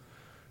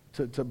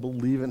him, to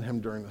believe in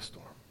him during the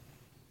storm,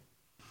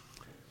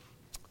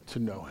 to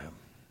know him.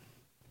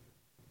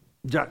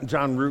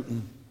 John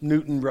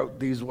Newton wrote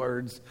these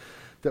words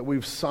that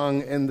we've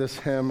sung in this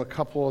hymn, a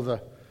couple of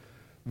the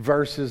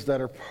verses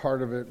that are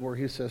part of it, where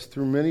he says,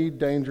 through many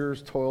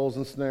dangers, toils,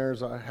 and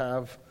snares I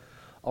have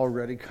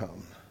already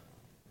come.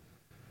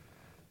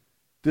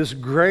 This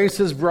grace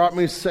has brought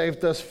me safe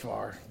thus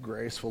far.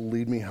 Grace will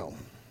lead me home.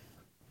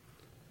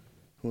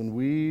 When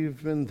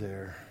we've been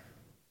there,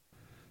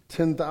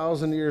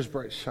 10,000 years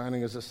bright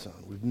shining as the sun,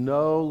 we've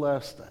no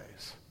less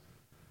days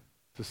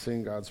to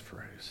sing God's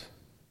praise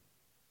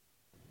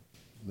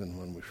than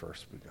when we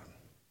first begun.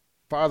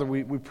 Father,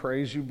 we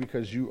praise you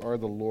because you are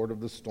the Lord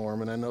of the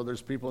storm, and I know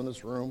there's people in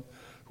this room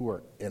who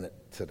are in it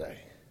today.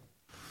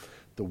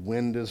 The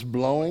wind is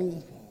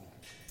blowing.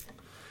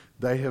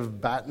 They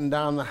have battened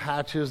down the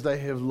hatches. They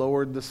have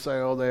lowered the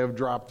sail. They have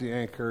dropped the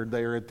anchor.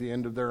 They are at the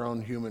end of their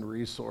own human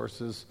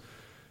resources,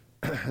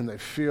 and they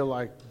feel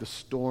like the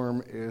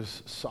storm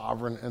is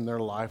sovereign in their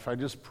life. I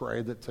just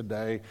pray that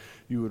today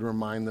you would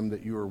remind them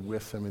that you are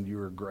with them and you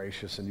are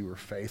gracious and you are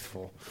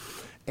faithful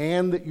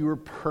and that you are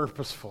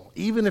purposeful.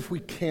 Even if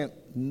we can't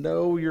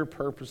know your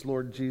purpose,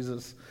 Lord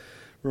Jesus,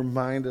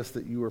 remind us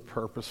that you are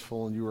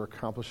purposeful and you are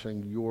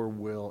accomplishing your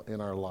will in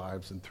our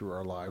lives and through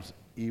our lives,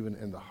 even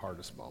in the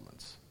hardest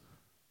moments.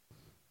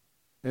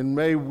 And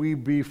may we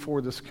be for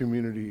this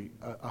community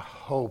a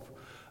hope,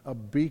 a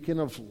beacon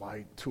of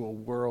light to a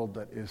world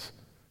that is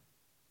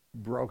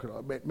broken.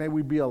 May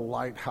we be a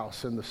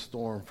lighthouse in the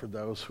storm for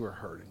those who are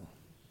hurting.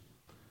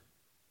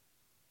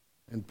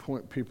 And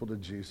point people to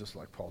Jesus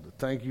like Paul did.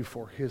 Thank you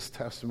for his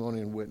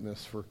testimony and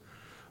witness, for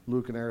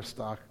Luke and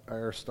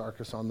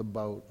Aristarchus on the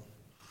boat.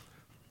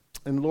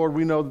 And Lord,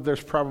 we know that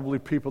there's probably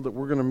people that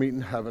we're going to meet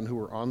in heaven who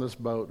are on this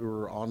boat, who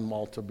are on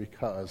Malta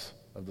because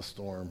of the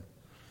storm.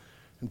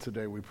 And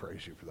today we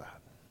praise you for that.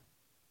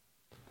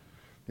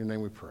 In your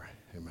name we pray.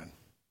 Amen.